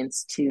college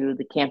students to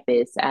the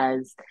campus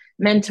as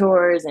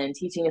mentors and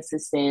teaching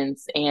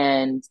assistants.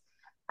 And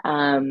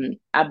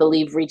I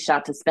believe reached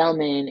out to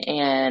Spelman,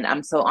 and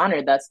I'm so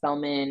honored that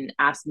Spelman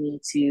asked me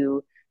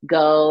to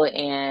go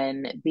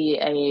and be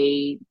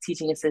a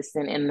teaching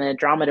assistant in the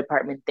drama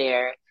department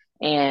there.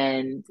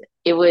 And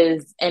it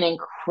was an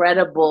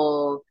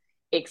incredible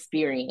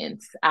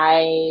experience.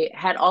 I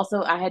had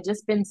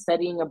just been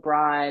studying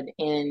abroad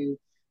in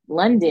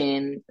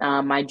London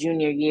my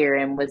junior year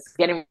and was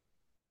getting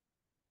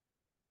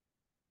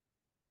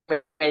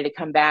ready to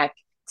come back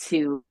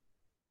to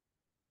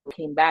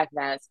came back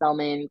that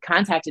Spelman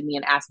contacted me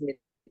and asked me to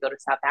go to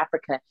South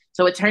Africa.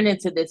 So it turned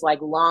into this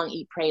like long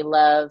eat, pray,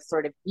 love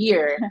sort of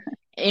year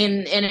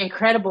in an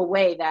incredible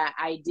way that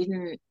I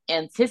didn't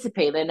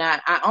anticipate. And I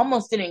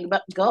almost didn't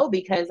go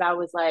because I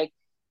was like,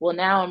 well,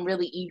 now I'm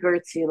really eager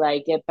to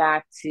like get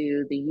back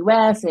to the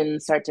US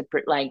and start to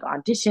like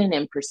audition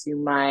and pursue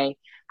my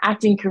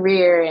acting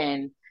career.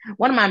 And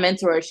one of my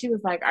mentors, she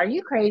was like, "Are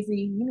you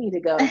crazy? You need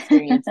to go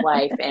experience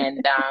life."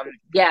 And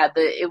yeah,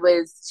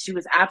 she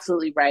was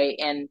absolutely right,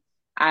 and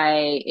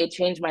I it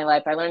changed my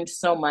life. I learned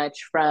so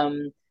much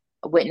from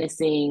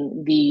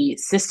witnessing the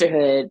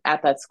sisterhood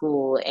at that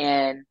school,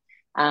 and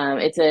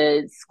it's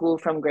a school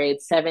from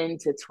grade 7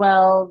 to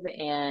 12,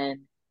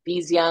 and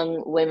these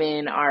young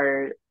women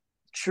are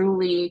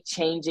truly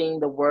changing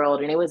the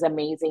world, and it was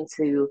amazing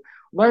to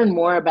learn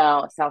more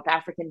about South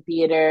African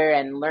theater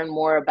and learn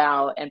more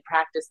about and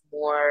practice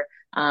more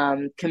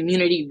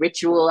community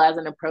ritual as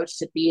an approach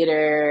to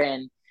theater.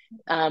 And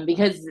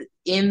because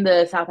in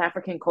the South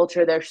African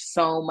culture, there's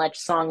so much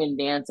song and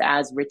dance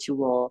as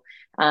ritual.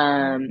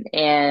 And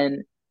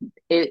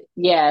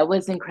yeah, it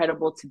was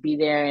incredible to be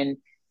there and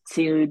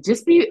to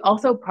just be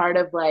also part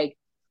of like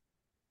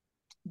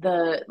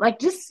the like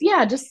just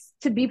yeah just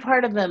to be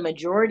part of the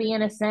majority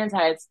in a sense.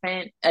 I had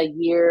spent a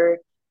year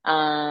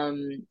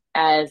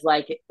as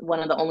like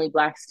one of the only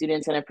black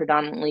students in a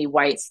predominantly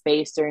white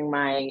space during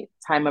my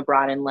time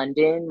abroad in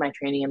London, my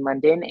training in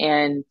London,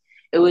 and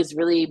it was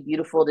really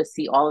beautiful to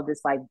see all of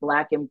this like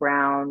black and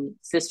brown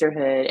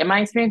sisterhood. And my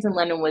experience in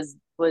London was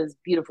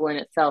beautiful in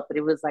itself, but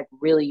it was like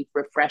really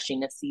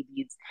refreshing to see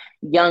these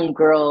young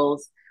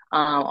girls,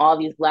 all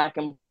these black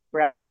and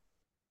brown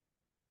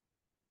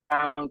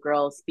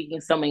girls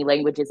speaking so many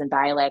languages and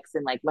dialects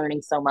and like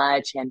learning so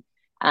much. And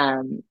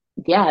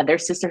yeah, their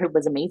sisterhood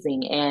was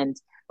amazing. And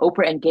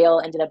Oprah and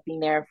Gail ended up being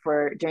there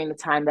for during the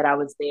time that I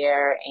was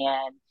there.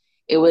 And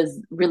it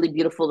was really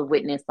beautiful to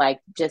witness like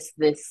just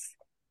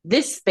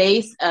this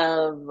space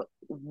of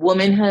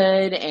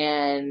womanhood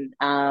and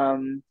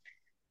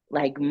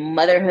like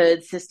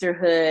motherhood,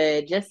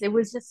 sisterhood. Just it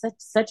was just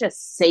such a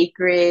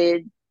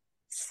sacred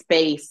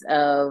space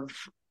of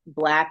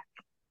black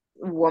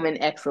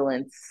woman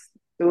excellence.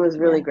 It was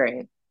really Yeah,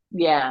 great.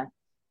 Yeah,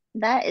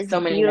 that is so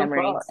many beautiful.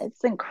 memories.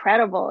 It's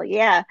incredible.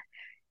 Yeah.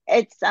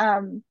 It's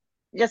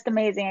just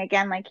amazing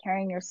again, like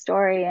hearing your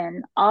story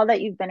and all that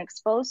you've been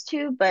exposed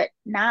to, but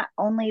not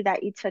only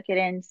that you took it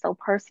in so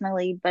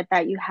personally, but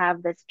that you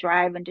have this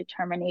drive and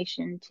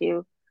determination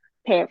to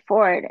pay it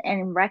forward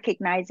and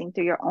recognizing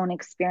through your own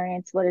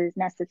experience what is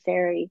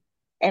necessary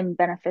and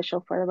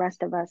beneficial for the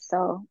rest of us.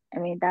 So, I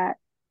mean, that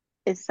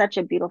is such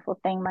a beautiful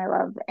thing, my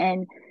love.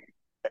 And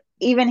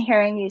even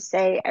hearing you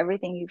say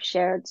everything you've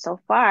shared so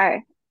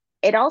far,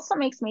 it also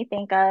makes me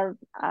think of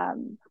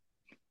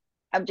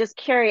I'm just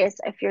curious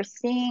if you're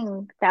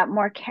seeing that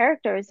more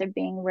characters are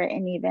being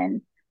written,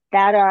 even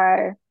that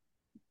are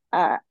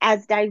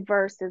as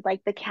diverse as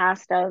like the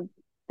cast of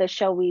the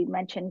show we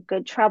mentioned,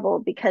 Good Trouble,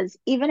 because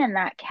even in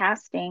that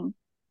casting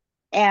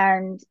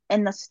and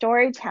in the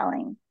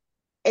storytelling,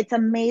 it's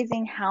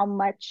amazing how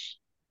much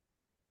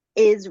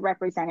is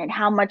represented,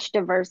 how much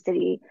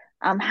diversity,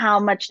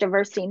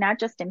 not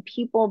just in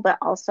people, but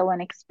also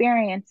in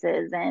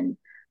experiences and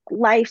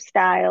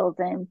lifestyles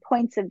and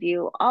points of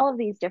view, all of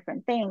these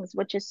different things,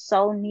 which is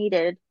so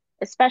needed,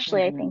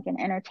 especially I Mm-hmm. think in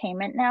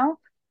entertainment now.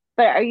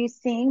 But are you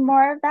seeing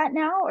more of that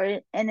now? Or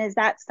and is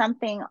that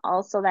something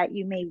also that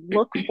you may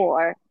look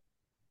for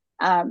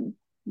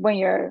when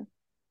you're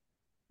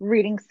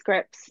reading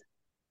scripts?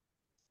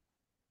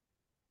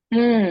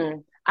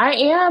 I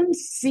am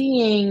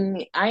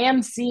seeing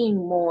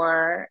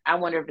more. I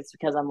wonder if it's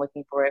because I'm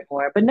looking for it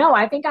more. But no,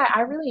 I think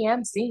I really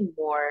am seeing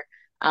more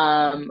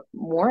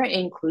more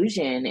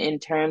inclusion in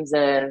terms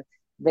of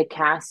the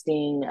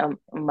casting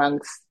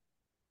amongst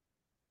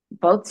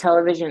both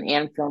television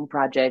and film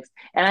projects.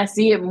 And I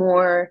see it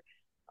more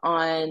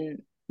on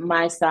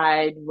my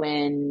side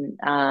when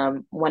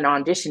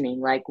auditioning,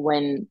 like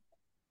when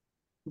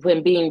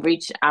being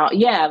reached out,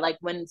 yeah, like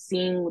when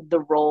seeing the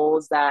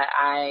roles that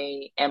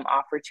I am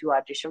offered to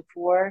audition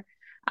for,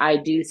 I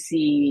do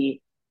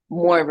see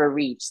more of a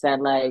reach that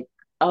like,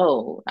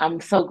 oh, I'm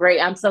so great,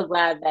 I'm so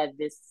glad that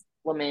this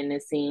woman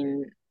is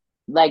seen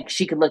like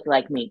she could look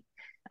like me.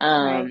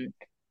 Right.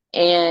 um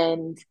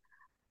and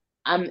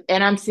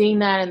I'm seeing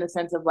that in the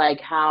sense of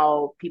like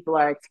how people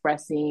are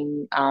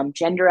expressing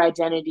gender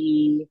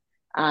identity.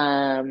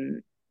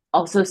 um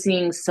Also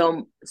seeing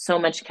so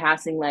much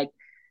casting like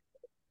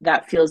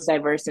that feels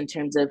diverse in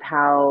terms of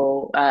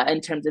how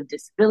in terms of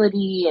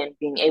disability and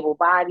being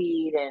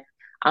able-bodied, and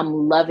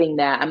I'm loving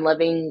that. I'm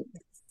loving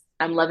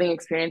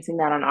experiencing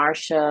that on our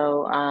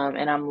show,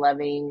 and I'm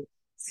loving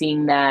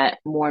seeing that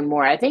more and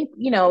more. I think,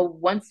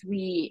 once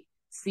we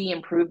see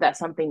and prove that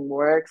something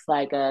works,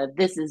 like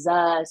This Is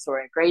Us or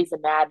a Grey's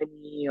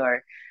Anatomy,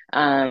 or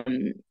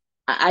um,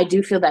 I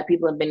do feel that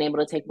people have been able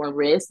to take more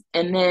risks,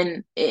 and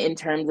then in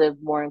terms of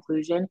more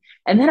inclusion,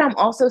 and then I'm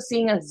also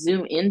seeing us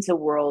zoom into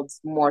worlds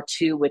more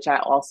too, which I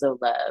also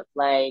love.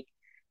 Like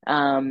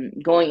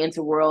going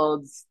into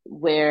worlds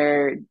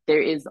where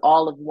there is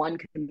all of one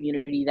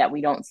community that we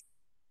don't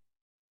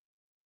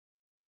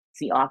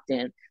see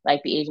often,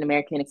 like the Asian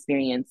American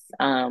experience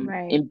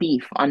Right. in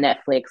Beef on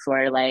Netflix,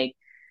 or like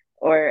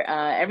or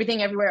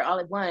Everything Everywhere All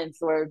at Once,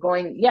 or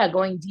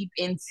going deep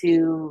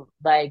into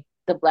like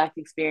the Black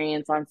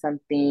experience on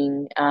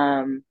something.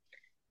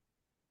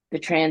 the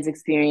trans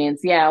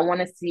experience. Yeah, I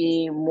want to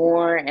see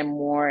more and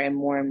more and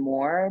more and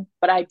more,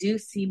 but I do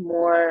see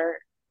more.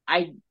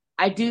 I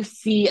I do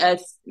see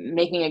us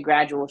making a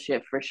gradual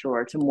shift for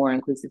sure to more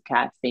inclusive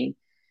casting.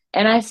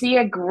 And I see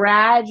a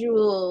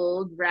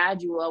gradual,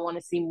 I want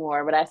to see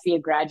more, but I see a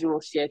gradual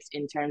shift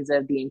in terms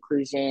of the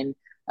inclusion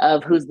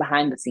of who's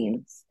behind the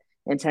scenes,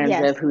 in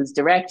terms of Yes. who's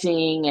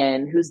directing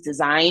and who's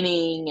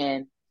designing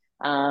and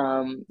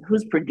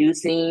who's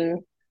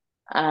producing.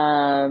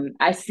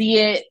 I see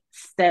it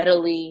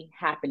steadily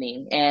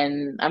happening,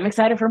 and I'm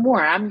excited for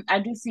more. I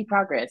do see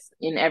progress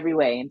in every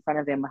way, in front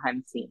of and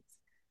behind the scenes.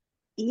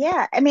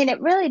 Yeah, I mean,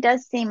 it really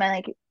does seem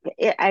like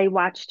I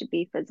watched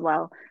Beef as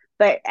well.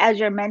 But as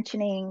you're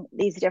mentioning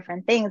these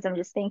different things, I'm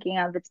just thinking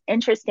of it's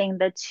interesting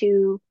the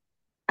two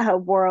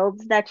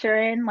worlds that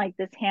you're in, like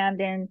this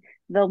hand in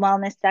the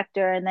wellness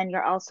sector, and then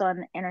you're also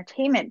in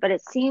entertainment. But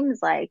it seems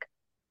like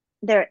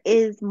there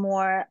is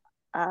more,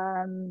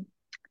 um,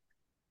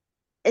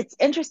 it's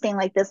interesting,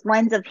 like this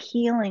lens of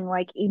healing,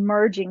 like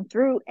emerging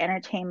through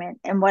entertainment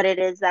and what it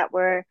is that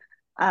we're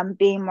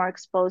being more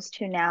exposed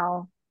to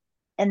now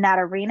in that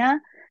arena.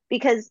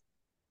 Because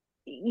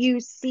you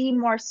see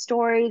more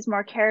stories,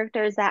 more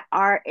characters that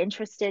are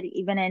interested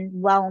even in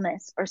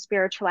wellness or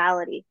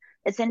spirituality.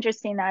 It's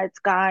interesting that it's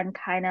gone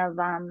kind of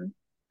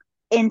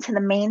into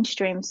the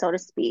mainstream, so to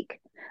speak.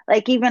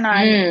 Like even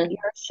on Mm.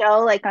 your show,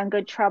 like on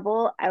Good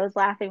Trouble, I was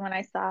laughing when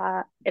I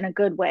saw in a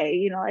good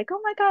way, like,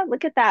 oh my God,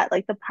 look at that.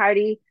 Like the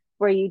party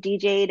where you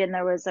DJ'd and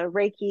there was a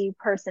Reiki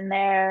person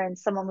there and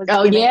someone was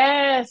Oh giving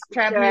yes,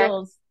 trap sure.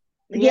 heels.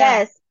 Yeah,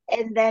 Yes.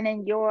 And then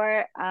in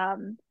your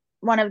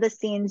one of the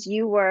scenes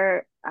you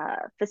were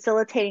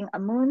facilitating a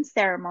moon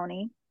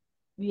ceremony,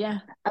 yeah,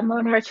 a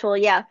moon ritual,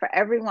 yeah, for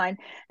everyone.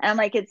 And I'm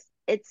like, it's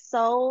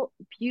so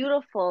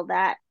beautiful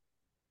that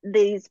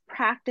these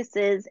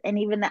practices and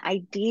even the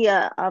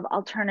idea of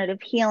alternative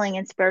healing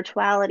and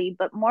spirituality,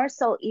 but more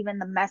so even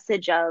the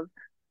message of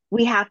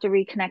we have to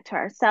reconnect to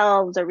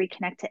ourselves or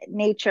reconnect to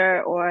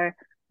nature or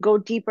go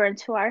deeper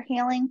into our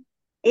healing.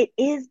 It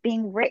is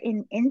being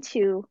written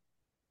into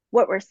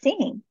what we're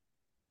seeing.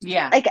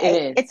 yeah. Like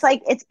It is. it's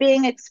like it's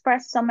being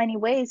expressed so many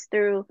ways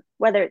through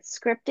whether it's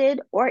scripted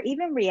or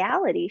even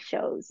reality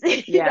shows,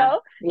 Yeah,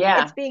 it's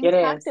yeah. being It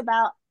talked is.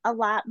 about a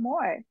lot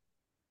more.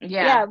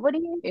 Yeah, Yeah, what do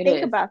you it think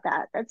is. about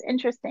that? That's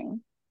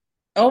interesting.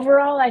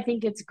 Overall, I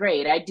think it's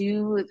great. I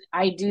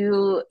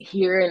do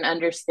hear and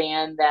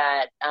understand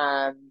that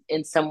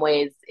in some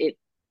ways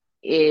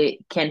it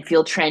can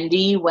feel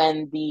trendy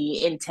when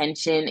the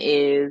intention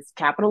is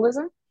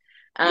capitalism.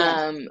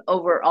 Yes.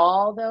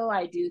 Overall, though,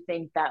 I do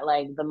think that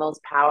like the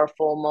most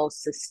powerful,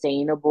 most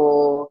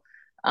sustainable,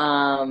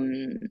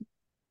 um,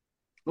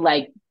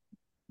 like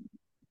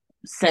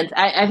sense,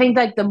 I think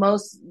like the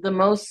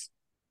most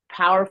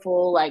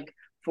powerful like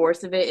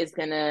force of it is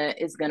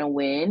gonna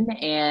win,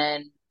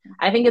 and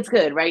I think it's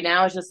good. Right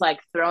now, it's just like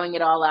throwing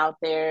it all out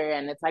there,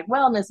 and it's like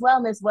wellness,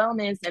 wellness,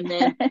 wellness, and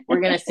then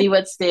we're gonna see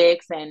what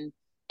sticks and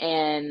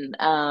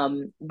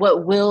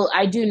what will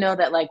I do know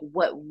that like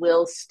what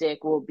will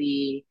stick will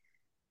be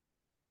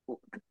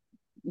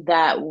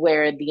that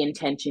where the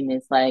intention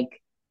is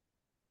like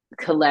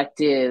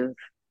collective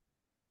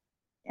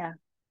Yeah.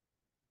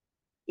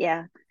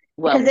 Yeah.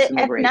 Because wellness and if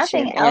liberation,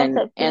 nothing else,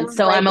 it and feels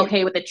so like I'm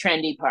okay with the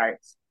trendy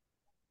parts.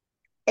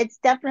 it's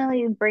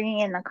definitely bringing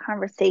in the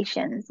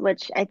conversations,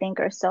 which I think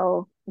are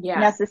so Yeah,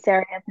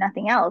 necessary, if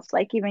nothing else.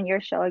 Like even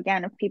your show,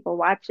 again, if people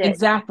watch it,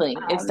 exactly.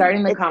 It's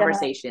starting the it's gonna,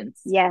 conversations.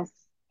 yes,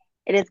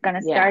 it is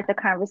gonna Yeah. start the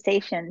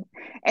conversation.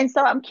 And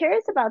so I'm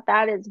curious about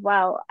that as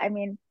well. I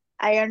mean,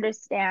 I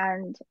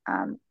understand,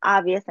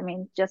 obvious, I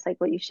mean, just like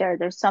what you shared,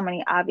 there's so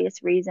many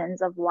obvious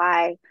reasons of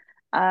why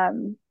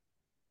um,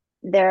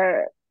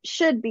 there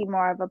should be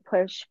more of a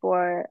push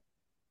for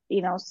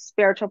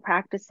spiritual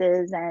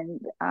practices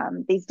and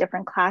these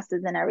different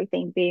classes and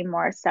everything being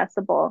more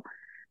accessible.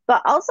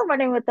 But also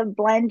wondering with the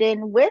blend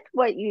in with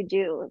what you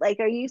do, like,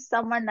 are you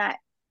someone that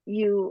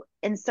you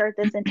insert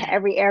this into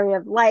every area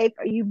of life?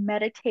 Are you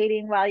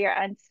meditating while you're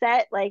on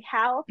set? Like,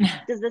 how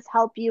does this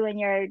help you in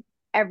your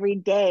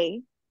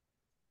everyday?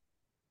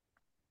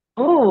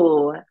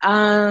 Oh,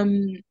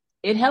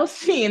 it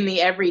helps me in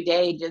the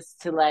everyday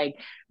just to like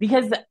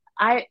because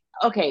I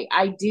okay,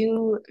 I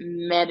do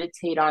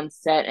meditate on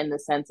set in the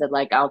sense that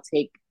like I'll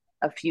take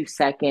a few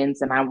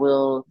seconds and I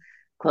will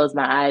close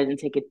my eyes and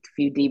take a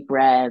few deep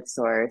breaths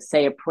or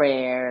say a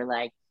prayer.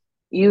 Like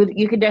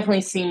you could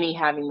definitely see me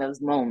having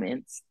those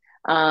moments.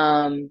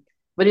 Um,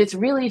 but it's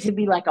really to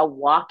be like a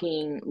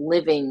walking,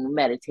 living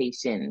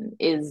meditation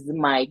is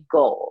my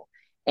goal.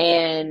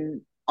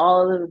 And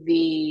all of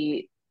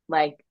the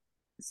like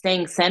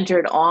staying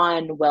centered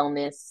on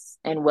wellness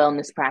and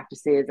wellness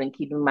practices and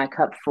keeping my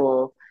cup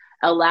full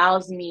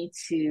allows me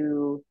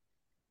to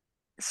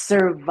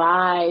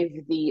survive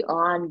the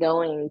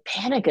ongoing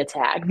panic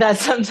attack that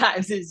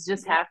sometimes is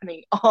just Yeah.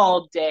 happening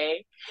all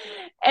day.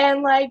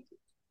 And like,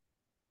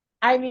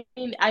 I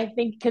mean, I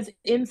think because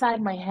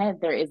inside my head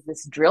there is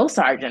this drill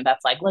sergeant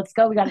that's like, let's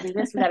go, we got to do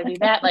this, we got to do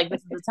that, like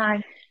this is the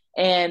time.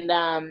 And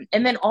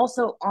then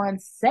also on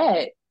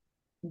set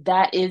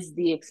that is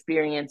the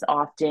experience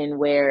often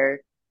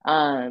where,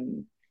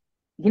 um,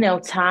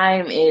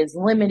 time is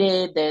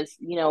limited.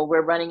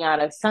 We're running out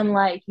of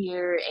sunlight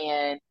here,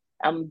 and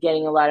I'm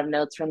getting a lot of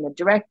notes from the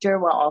director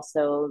while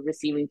also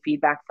receiving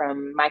feedback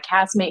from my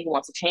castmate who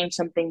wants to change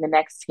something the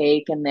next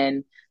take. And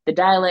then the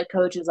dialect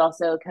coach is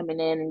also coming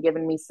in and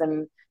giving me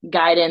some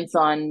guidance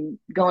on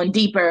going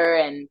deeper.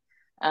 And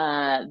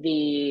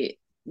the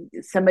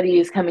somebody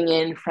is coming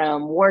in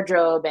from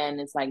wardrobe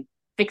and is like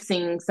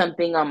fixing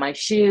something on my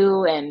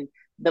shoe, and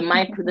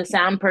the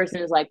sound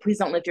person is like, please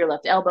don't lift your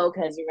left elbow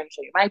because you're going to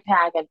show your mic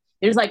pack. And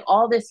there's like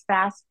all this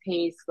fast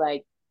paced,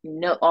 like,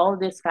 no, all of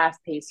this fast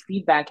paced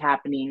feedback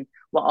happening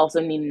while also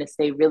needing to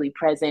stay really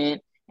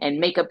present. And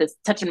makeup is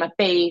touching my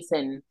face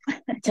and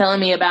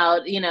telling me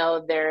about,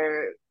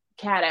 their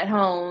cat at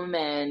home,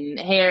 and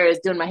hair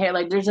is doing my hair.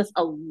 Like, there's just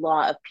a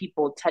lot of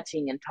people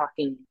touching and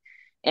talking.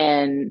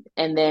 And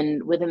then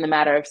within the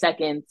matter of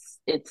seconds,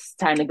 it's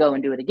time to go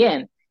and do it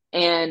again.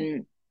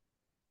 And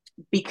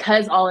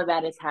because all of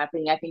that is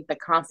happening, I think the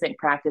constant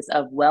practice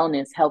of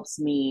wellness helps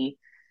me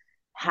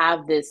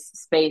have this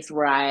space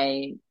where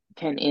I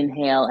can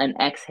inhale and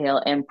exhale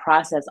and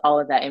process all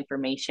of that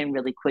information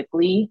really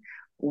quickly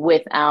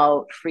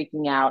without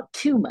freaking out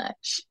too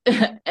much.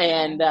 Yeah.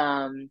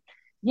 And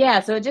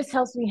yeah, so it just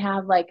helps me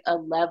have like a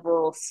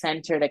level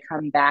center to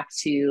come back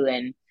to,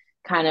 and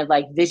kind of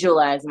like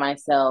visualize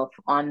myself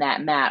on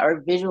that mat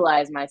or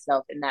visualize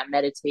myself in that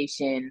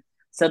meditation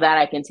so that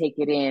I can take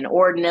it in,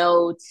 or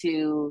know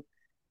to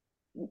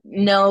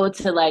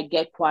like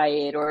get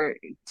quiet, or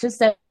just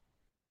to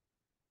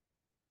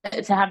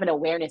have an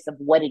awareness of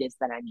what it is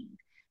that I need.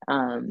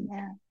 Um,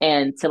 Yeah.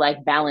 and to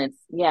like balance.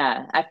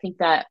 Yeah, I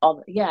think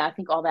all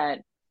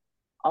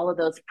of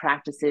those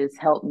practices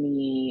help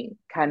me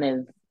kind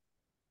of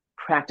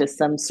practice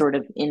some sort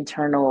of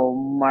internal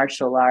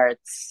martial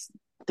arts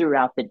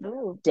throughout the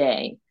Ooh.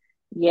 day.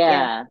 Yeah.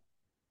 Yeah.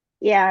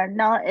 Yeah,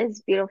 no,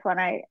 it's beautiful. And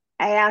I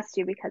asked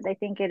you because I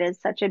think it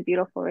is such a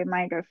beautiful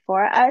reminder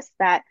for us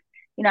that,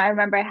 I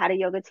remember I had a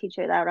yoga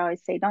teacher that would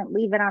always say, don't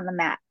leave it on the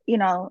mat,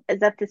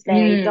 as if to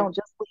say, Mm, don't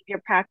just leave your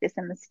practice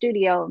in the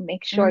studio.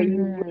 Make sure you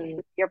mm-hmm. leave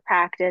your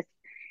practice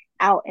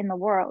out in the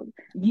world.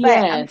 But I'm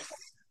Yes. curious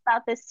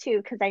about this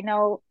too, because I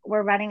know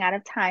we're running out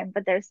of time,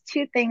 but there's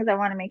two things I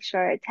want to make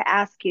sure to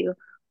ask you.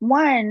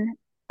 One,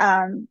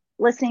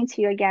 listening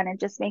to you again, it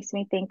just makes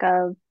me think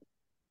of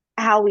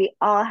how we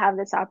all have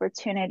this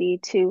opportunity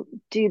to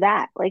do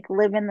that, like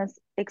live in this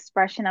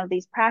expression of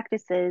these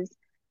practices.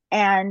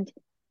 And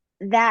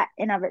that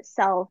in of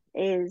itself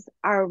is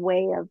our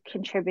way of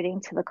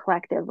contributing to the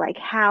collective, like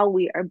how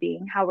we are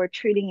being, how we're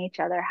treating each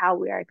other, how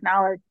we are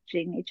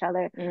acknowledging each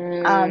other.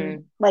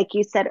 Mm, Like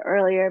you said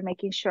earlier,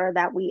 making sure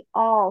that we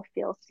all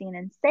feel seen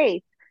and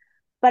safe.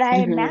 But I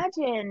mm-hmm.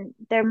 imagine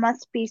there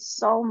must be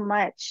so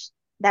much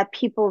that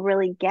people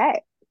really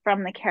get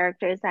from the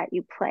characters that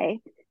you play.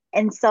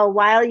 And so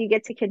while you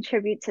get to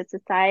contribute to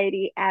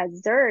society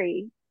as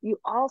Zuri, you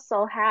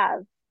also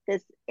have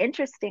this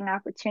interesting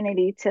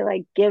opportunity to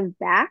like give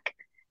back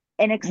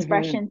and Mm-hmm.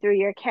 expression through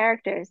your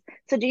characters.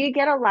 So do you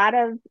get a lot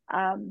of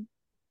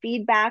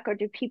feedback, or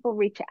do people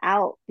reach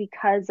out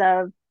because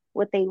of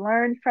what they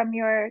learned from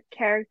your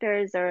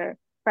characters, or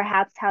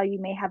perhaps how you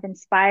may have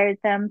inspired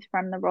them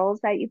from the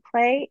roles that you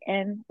play?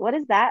 And what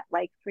is that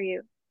like for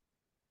you?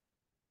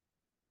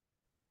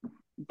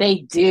 They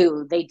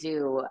do.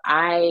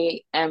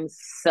 I am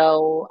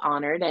so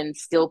honored and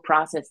still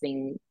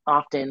processing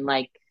often,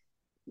 like,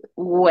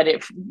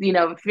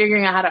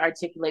 figuring out how to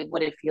articulate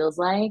what it feels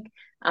like.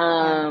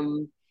 Yeah,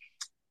 Um,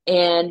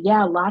 and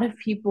yeah, a lot of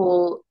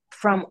people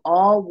from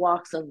all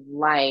walks of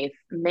life,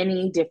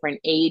 many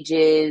different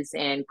ages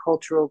and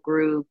cultural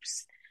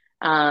groups,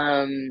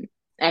 um,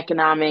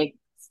 economic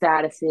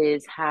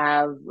statuses,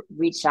 have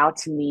reached out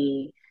to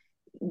me,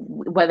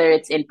 whether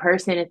it's in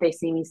person if they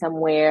see me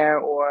somewhere,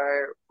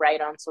 or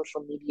write on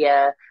social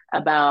media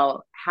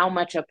about how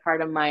much a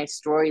part of my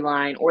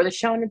storyline or the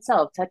show in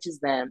itself touches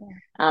them.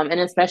 yeah, And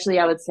especially,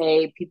 I would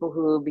say people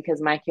who,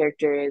 because my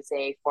character is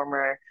a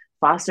former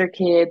foster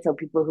kid, so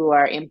people who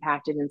are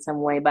impacted in some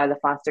way by the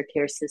foster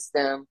care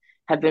system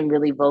have been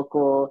really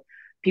vocal.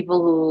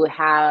 People who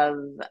have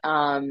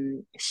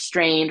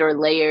strained or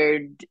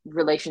layered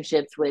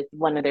relationships with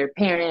one of their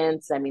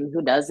parents. I mean,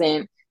 who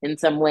doesn't in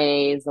some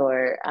ways?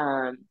 Or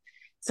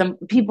some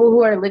people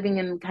who are living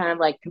in kind of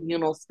like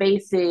communal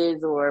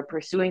spaces or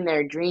pursuing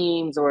their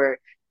dreams, or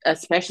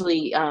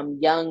especially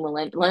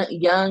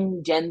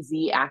young Gen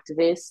Z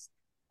activists,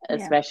 yeah,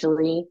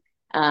 especially.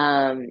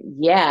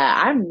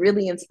 Yeah, I'm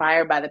really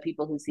inspired by the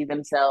people who see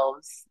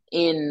themselves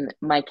in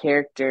my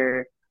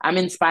character. I'm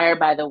inspired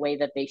by the way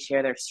that they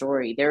share their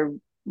story. They're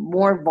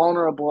more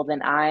vulnerable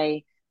than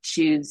I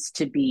choose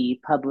to be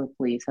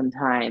publicly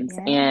sometimes.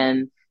 yeah,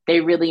 And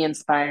they really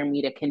inspire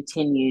me to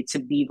continue to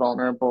be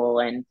vulnerable.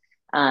 And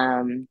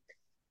um,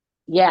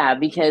 yeah,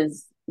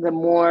 because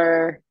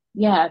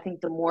I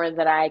think the more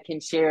that I can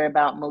share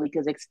about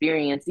Malika's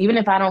experience, even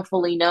if I don't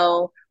fully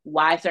know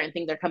why certain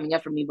things are coming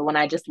up for me, but when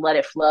I just let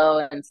it flow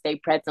and stay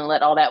present,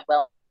 let all that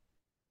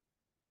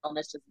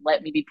wellness just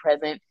let me be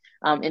present,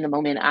 in the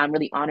moment. I'm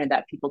really honored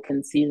that people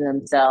can see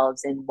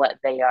themselves in what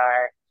they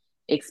are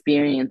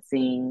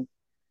experiencing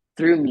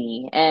through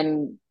me.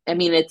 And I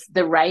mean, it's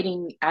the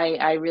writing.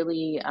 I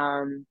really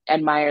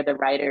admire the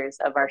writers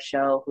of our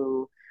show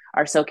who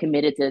are so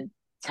committed to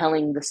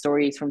telling the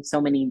stories from so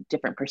many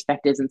different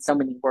perspectives and so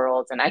many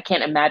worlds. And I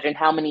can't imagine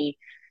how many,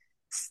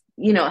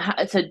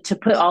 to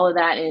put all of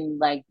that in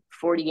like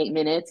 48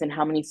 minutes and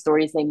how many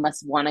stories they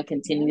must want to Yeah.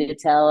 continue to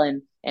tell,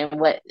 and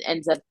what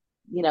ends up,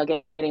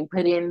 getting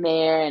put in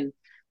there. And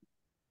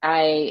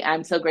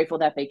I'm so grateful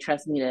that they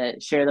trust me to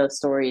share those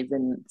stories,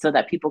 and so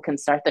that people can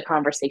start the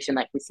conversation,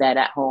 like we said,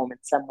 at home in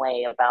some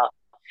way about,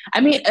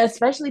 I mean,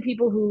 especially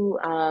people who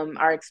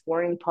are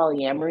exploring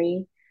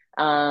polyamory,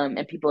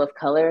 and people of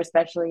color,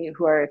 especially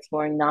who are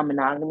exploring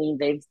non-monogamy.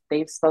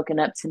 They've spoken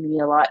up to me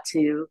a lot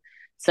too.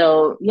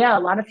 So yeah,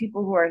 a lot of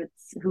people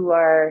who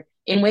are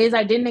in ways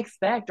I didn't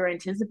expect or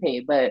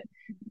anticipate, but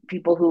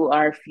people who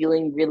are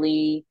feeling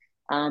really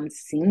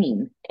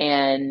seen,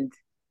 and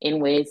in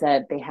ways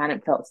that they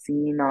hadn't felt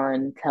seen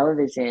on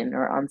television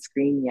or on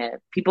screen yet.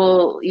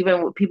 People,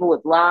 even people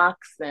with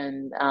locks,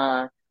 and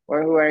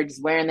or who are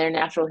just wearing their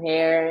natural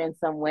hair in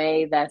some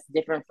way that's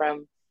different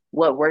from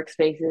what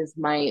workspaces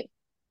might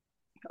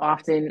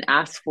often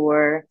ask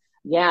for.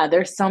 Yeah,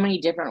 there's so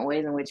many different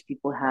ways in which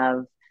people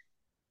have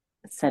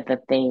said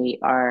that they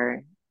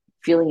are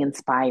feeling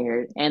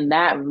inspired, and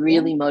that Yeah.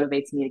 really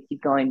motivates me to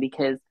keep going,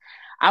 because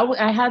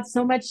I had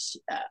so much,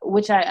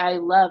 which I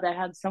loved. I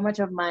had so much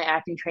of my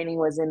acting training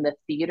was in the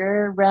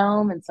theater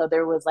realm, and so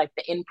there was like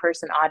the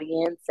in-person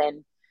audience.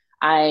 And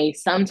I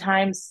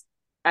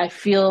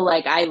feel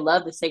like I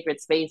love the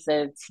sacred space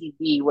of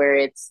TV, where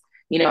it's,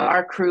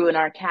 our crew and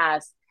our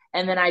cast,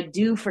 and then I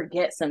do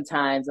forget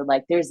sometimes of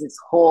like there's this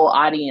whole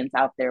audience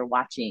out there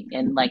watching,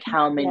 and like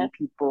how Yeah. many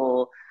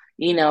people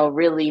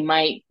really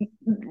might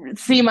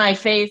see my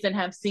face and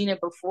have seen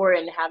it before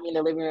and have me in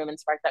the living room and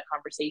spark that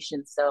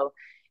conversation. So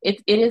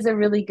it is a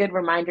really good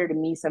reminder to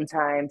me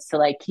sometimes to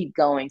like keep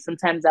going.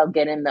 Sometimes I'll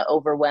get in the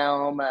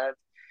overwhelm of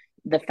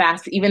the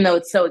fast, even though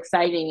it's so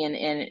exciting and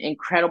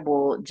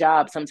incredible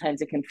job,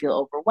 sometimes it can feel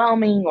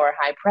overwhelming or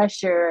high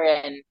pressure,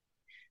 and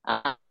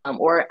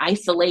or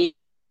isolating,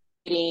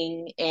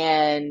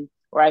 and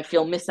or I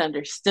feel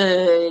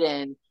misunderstood,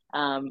 and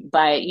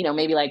by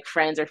maybe like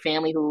friends or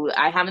family who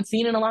I haven't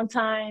seen in a long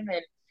time.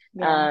 And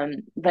Yeah.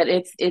 but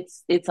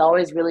it's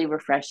always really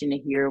refreshing to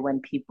hear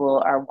when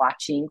people are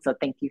watching. So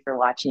thank you for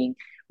watching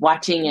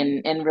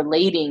and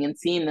relating and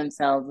seeing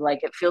themselves. Like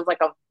it feels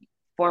like a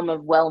form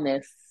of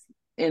wellness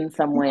in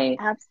some No, way.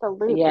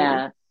 absolutely.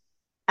 Yeah. So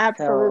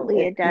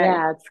Absolutely, it does.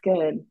 yeah, it's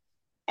good.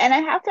 And I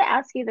have to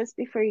ask you this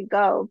before you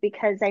go,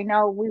 because I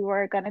know we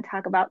were going to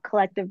talk about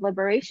collective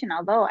liberation,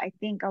 although I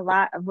think a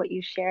lot of what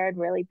you shared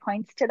really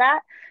points to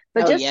that.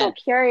 But Oh just so yeah.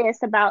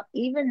 curious about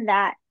even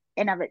that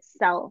in of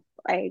itself,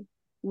 like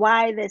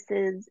why this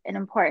is an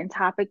important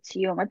topic to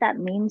you and what that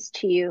means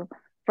to you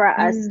for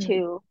us Mm,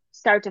 to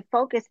start to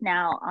focus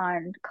now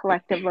on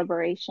collective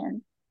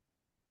liberation.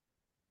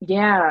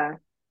 yeah.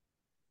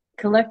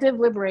 Collective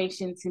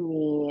liberation, to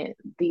me,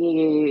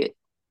 the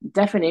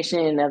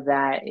definition of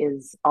that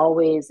is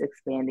always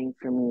expanding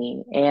for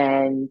me.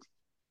 And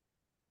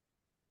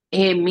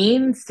it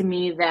means to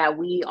me that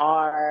we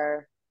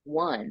are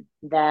one,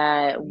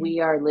 that Yeah. we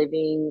are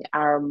living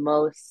our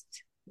most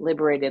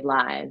liberated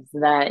lives,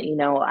 that,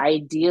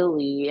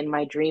 ideally in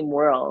my dream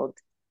world,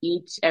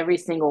 every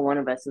single one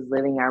of us is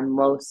living our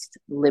most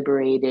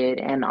liberated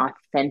and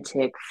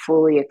authentic,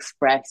 fully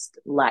expressed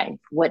life,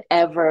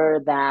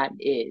 whatever that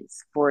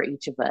is for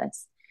each of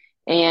us.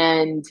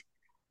 And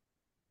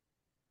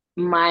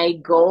my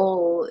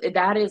goal,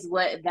 that is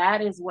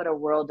what a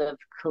world of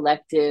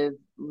collective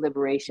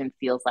liberation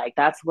feels like.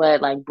 That's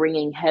what like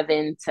bringing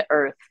heaven to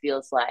earth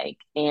feels like.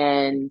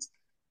 And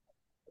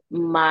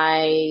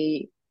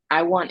my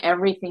I want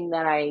everything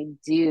that I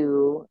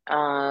do,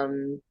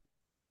 or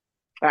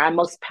I'm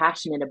most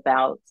passionate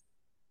about,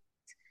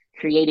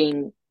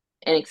 creating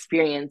an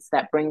experience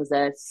that brings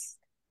us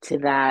to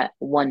that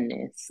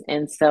oneness.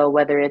 And so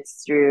whether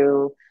it's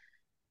through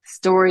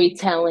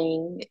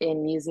storytelling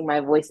and using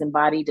my voice and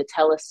body to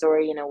tell a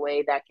story in a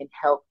way that can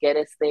help get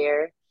us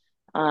there,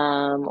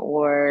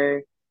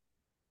 or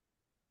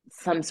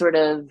some sort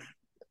of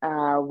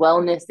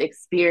wellness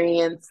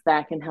experience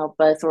that can help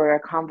us, or a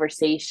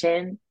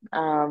conversation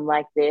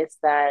like this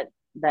that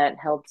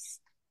helps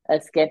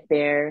us get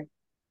there,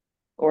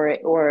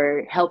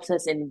 or helps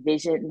us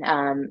envision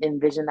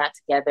that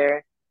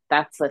together.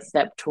 That's a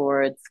step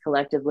towards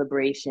collective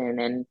liberation.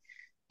 And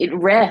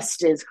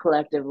rest is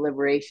collective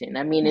liberation.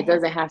 I mean, it Yeah.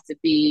 doesn't have to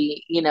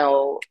be,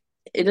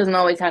 it doesn't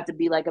always have to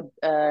be like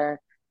a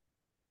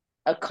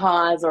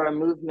cause or a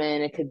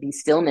movement. It could be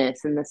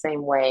stillness in the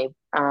same way.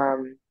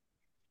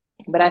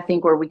 But I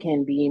think where we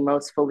can be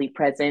most fully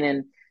present,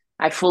 and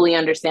I fully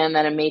understand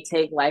that it may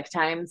take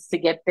lifetimes to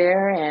get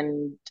there.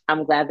 And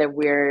I'm glad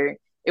that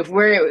if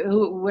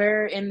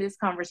we're in this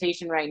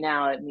conversation right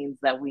now, it means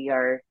that we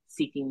are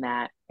seeking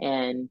that.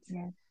 And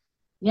Yeah.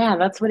 yeah,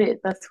 that's what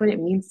it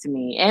means to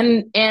me.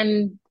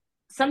 And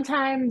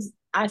sometimes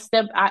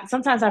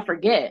sometimes I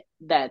forget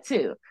that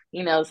too.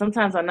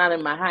 Sometimes I'm not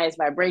in my highest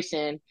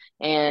vibration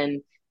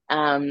and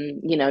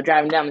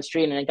driving down the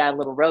street and I got a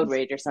little road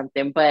rage or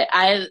something, but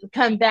I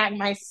come back,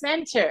 my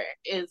center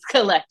is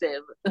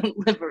collective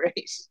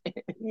liberation.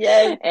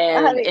 Yes,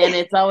 and honey. and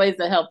it's always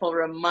a helpful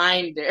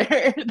reminder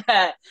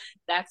that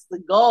that's the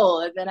goal.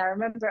 And then I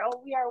remember,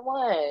 oh, we are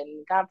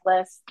one. God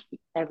bless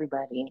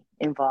everybody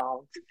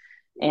involved.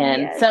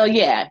 And Yes, so,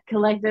 yeah,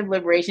 collective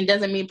liberation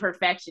doesn't mean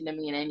perfection to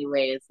me in any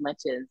way, as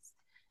much as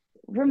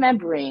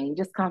remembering,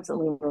 just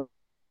constantly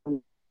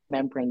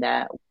remembering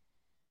that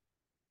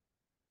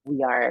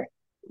we are,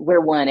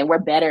 we're one and we're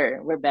better,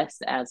 we're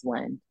best as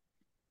one.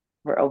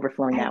 We're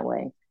overflowing I that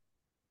way.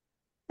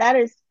 that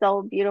is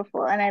so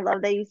beautiful. And I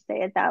love that you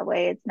say it that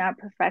way. It's not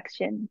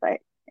perfection, but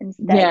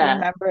instead Yeah,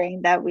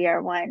 remembering that we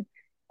are one.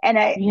 And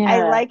I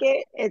yeah, like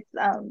it. It's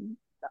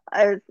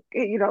I was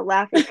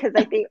laughing because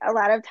I think a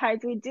lot of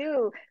times we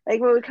do, like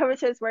when we come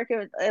into this work,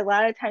 a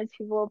lot of times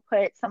people will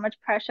put so much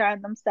pressure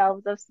on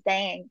themselves of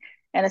staying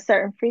in a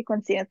certain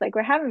frequency. It's like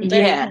we're having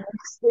very yeah. human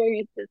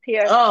experiences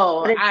here,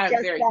 Oh, but it's I'm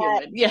just very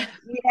that, human. Yeah,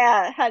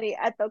 yeah, honey,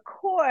 at the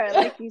core,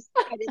 like you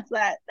said, it's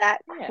yeah,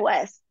 that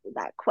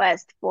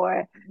quest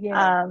for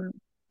yeah. um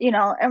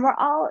and we're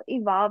all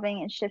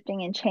evolving and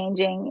shifting and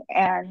changing.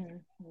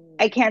 And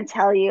I Mhm. can't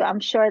tell you,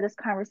 I'm sure this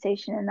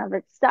conversation in of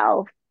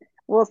itself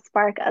will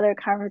spark other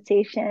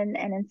conversation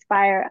and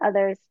inspire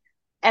others.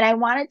 And I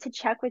wanted to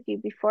check with you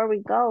before we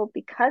go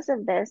because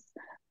of this.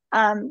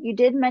 You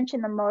did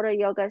mention the Moto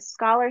Yoga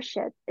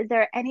Scholarship. Is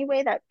there any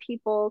way that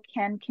people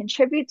can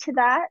contribute to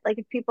that? Like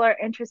if people are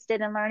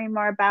interested in learning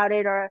more about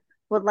it or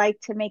would like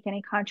to make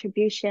any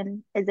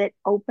contribution, is it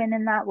open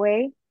in that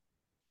way?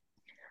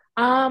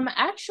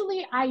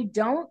 Actually, I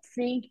don't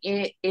think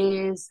it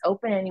is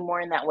open anymore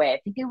in that way. I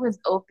think it was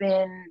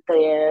open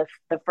the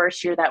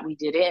first year that we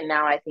did it, and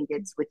now I think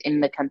it's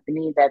within the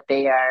company that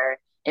they are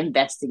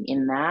investing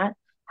in that.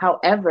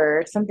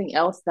 However, something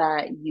else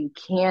that you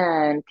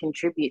can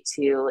contribute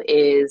to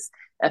is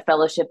a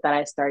fellowship that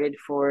I started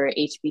for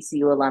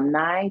HBCU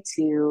alumni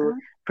to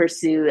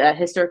pursue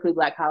historically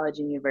Black college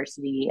and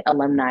university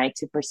alumni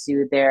to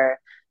pursue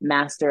their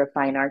Master of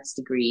Fine Arts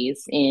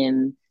degrees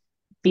in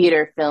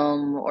theater,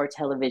 film, or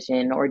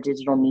television or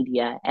digital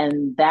media.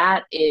 And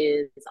that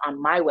is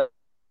on my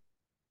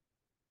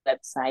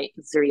website,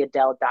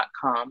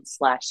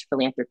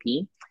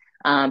 zuriadele.com/philanthropy.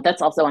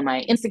 That's also on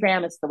my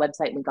Instagram. It's the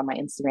website link on my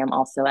Instagram,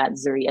 also at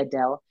Zuri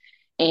Adele.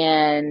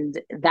 And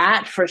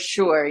that for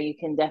sure, you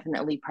can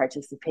definitely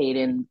participate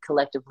in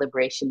collective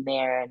liberation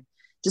there. And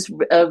just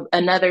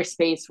another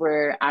space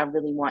where I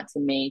really want to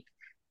make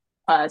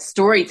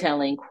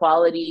storytelling,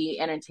 quality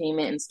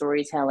entertainment and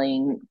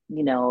storytelling,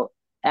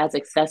 as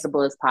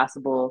accessible as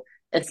possible,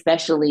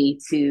 especially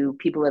to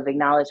people of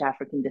acknowledged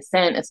African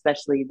descent,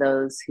 especially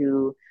those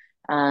who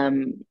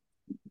um,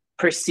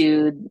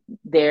 pursued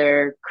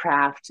their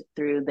craft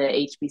through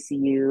the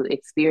HBCU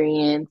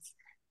experience.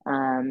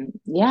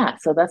 Yeah,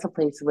 so that's a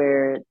place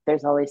where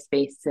there's always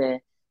space to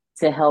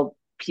help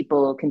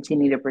people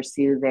continue to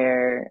pursue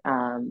their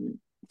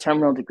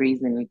terminal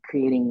degrees and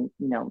creating,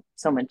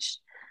 so much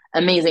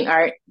amazing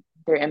art,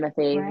 their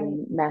MFAs Right.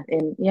 and math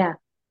and yeah,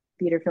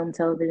 theater, film,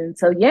 television.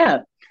 So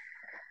yeah,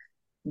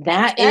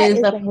 that That is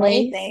is a place.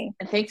 amazing.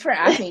 And thanks for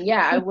asking.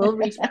 Yeah, I will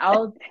reach.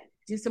 I'll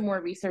do some more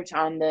research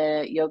on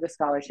the yoga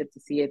scholarship to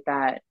see if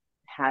that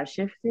has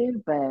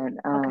shifted. But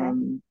Okay.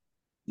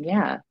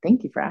 yeah,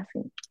 thank you for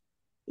asking.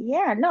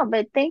 Yeah, no,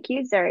 but thank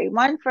you, Zuri.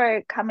 One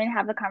for coming to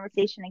have the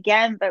conversation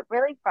again, but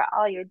really for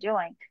all you're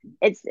doing.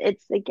 It's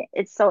like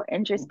it's so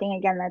interesting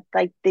again that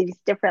like these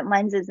different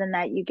lenses and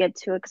that you get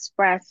to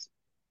express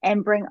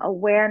and bring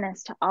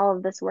awareness to all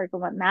of this work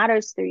and what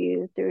matters through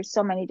you through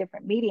so many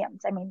different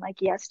mediums. I mean,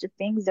 like yes, to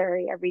things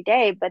Zuri every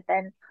day, but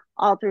then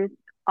all through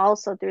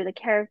also through the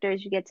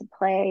characters you get to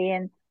play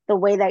and the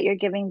way that you're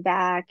giving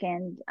back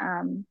and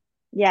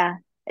yeah,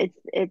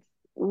 it's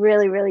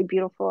really, really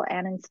beautiful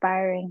and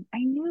inspiring. I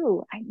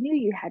knew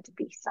you had to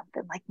be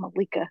something like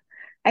Malika.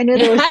 I knew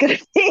there was going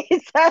to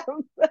be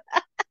some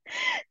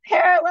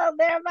parallel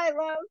there, my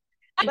love.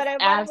 It's But I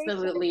want to make sure,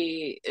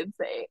 absolutely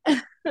insane.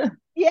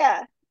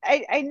 yeah,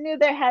 I knew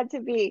there had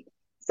to be.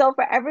 So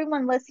for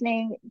everyone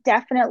listening,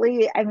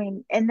 definitely, I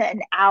mean, in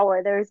an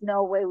hour, there's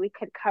no way we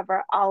could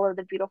cover all of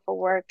the beautiful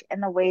work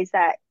and the ways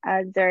that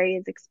Zuri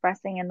is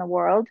expressing in the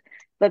world.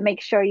 But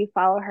make sure you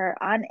follow her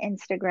on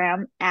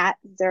Instagram at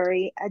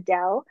Zuri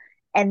Adele.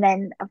 And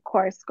then, of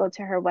course, go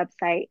to her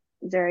website,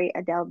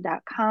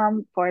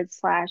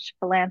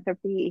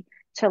 zuriadele.com/philanthropy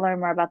to learn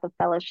more about the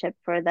fellowship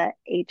for the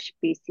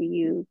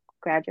HBCU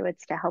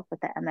graduates to help with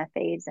the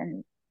MFAs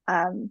and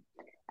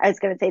I was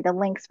going to say the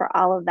links for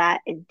all of that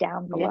is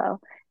down Yeah. below.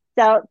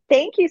 So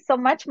thank you so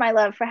much, my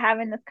love, for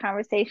having this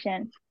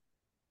conversation.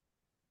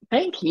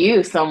 Thank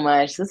you so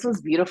much. This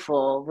was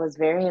beautiful. It was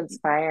very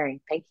inspiring.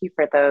 Thank you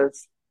for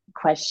those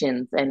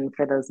questions and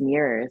for those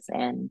mirrors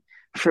and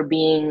for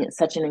being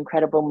such an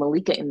incredible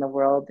Malika in the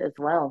world as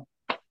well.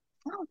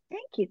 Oh,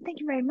 thank you. Thank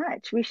you very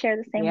much. We share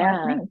the same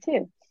last Yeah. name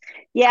too.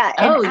 Yeah,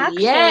 and Oh,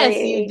 yes,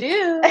 you actually,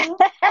 do.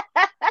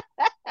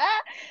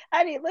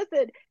 Honey,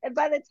 listen, and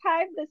by the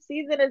time the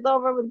season is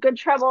over with Good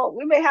Trouble,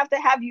 we may have to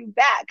have you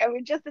back. I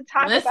mean, just to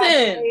talk about the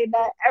Listen. way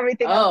that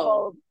everything Oh,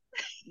 unfolds.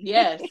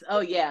 yes.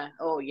 Oh, yeah.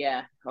 Oh,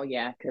 yeah. Oh,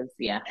 yeah. Because,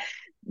 yeah.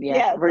 Yeah.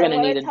 Yeah, We're so going to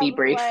want need to a tell me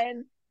debrief.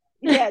 when?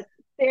 Yes,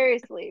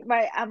 seriously.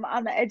 I'm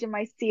on the edge of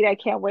my seat. I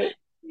can't wait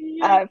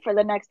Yeah. for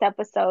the next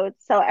episode.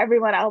 So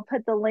everyone, I'll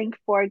put the link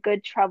for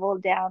Good Trouble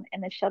down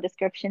in the show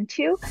description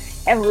too,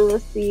 and we will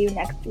see you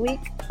next week.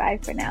 Bye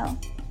for now.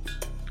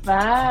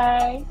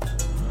 Bye.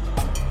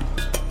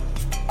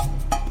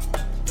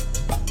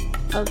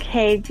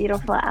 Okay,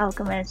 beautiful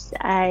alchemist.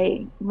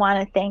 I want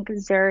to thank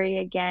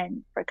Zuri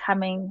again for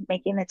coming,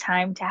 making the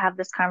time to have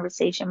this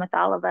conversation with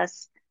all of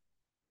us.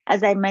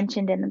 As I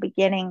mentioned in the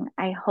beginning,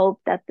 I hope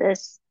that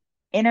this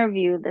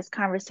interview, this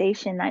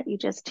conversation that you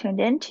just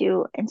tuned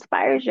into,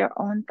 inspires your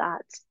own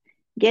thoughts,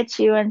 gets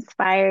you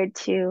inspired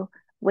to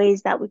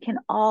ways that we can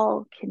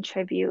all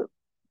contribute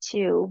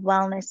to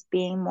wellness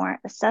being more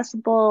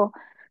accessible,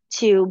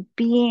 to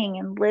being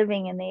and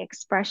living in the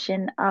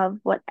expression of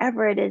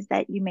whatever it is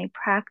that you may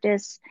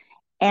practice,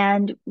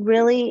 and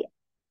really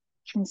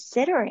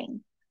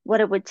considering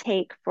what it would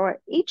take for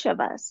each of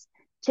us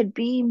to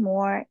be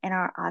more in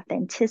our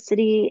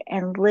authenticity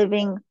and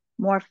living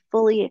more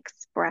fully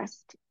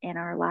expressed in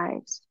our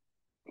lives.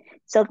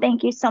 So,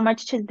 thank you so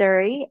much to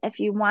Zuri. If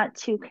you want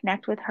to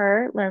connect with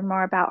her, learn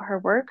more about her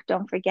work,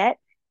 don't forget,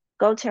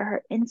 go to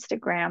her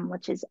Instagram,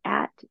 which is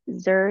at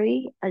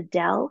Zuri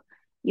Adele.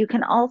 You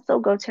can also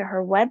go to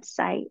her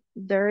website,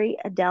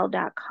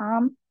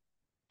 zuriadele.com.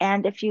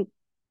 And if you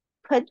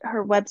put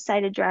her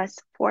website address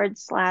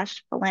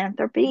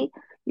 /philanthropy.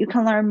 You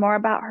can learn more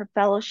about her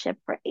fellowship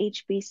for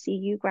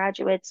HBCU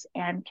graduates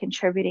and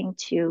contributing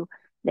to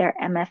their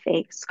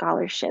MFA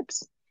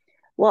scholarships.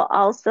 We'll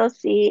also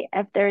see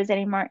if there is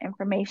any more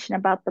information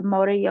about the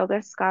Moda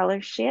Yoga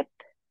Scholarship.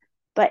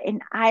 But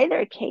in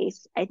either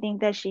case, I think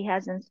that she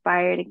has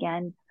inspired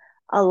again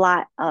a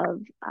lot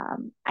of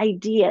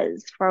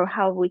ideas for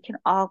how we can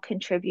all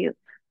contribute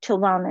to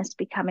wellness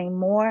becoming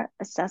more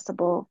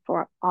accessible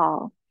for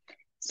all.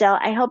 So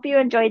I hope you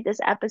enjoyed this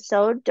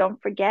episode.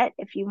 Don't forget,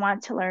 if you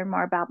want to learn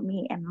more about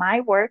me and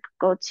my work,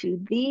 go to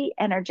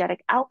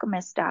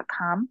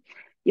theenergeticalchemist.com.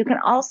 You can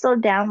also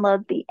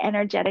download the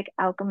Energetic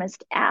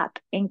Alchemist app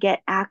and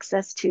get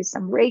access to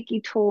some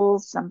Reiki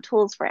tools, some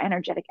tools for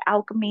energetic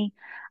alchemy.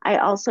 I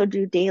also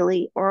do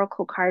daily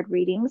oracle card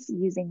readings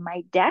using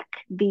my deck,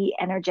 the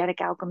Energetic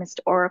Alchemist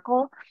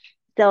Oracle.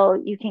 So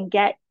you can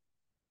get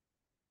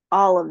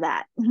all of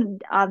that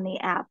on the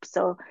app.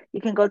 So you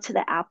can go to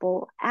the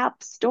Apple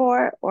App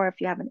Store, or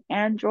if you have an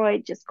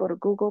Android, just go to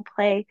Google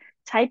Play,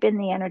 type in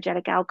the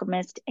Energetic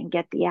Alchemist, and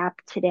get the app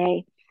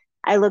today.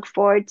 I look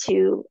forward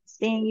to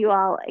seeing you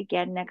all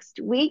again next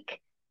week.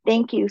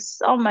 Thank you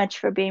so much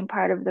for being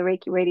part of the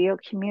Reiki Radio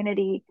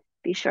community.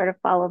 Be sure to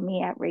follow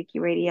me at Reiki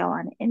Radio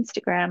on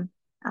Instagram.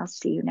 I'll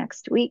see you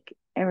next week.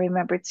 And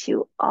remember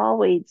to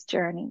always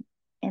journey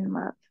in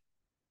love.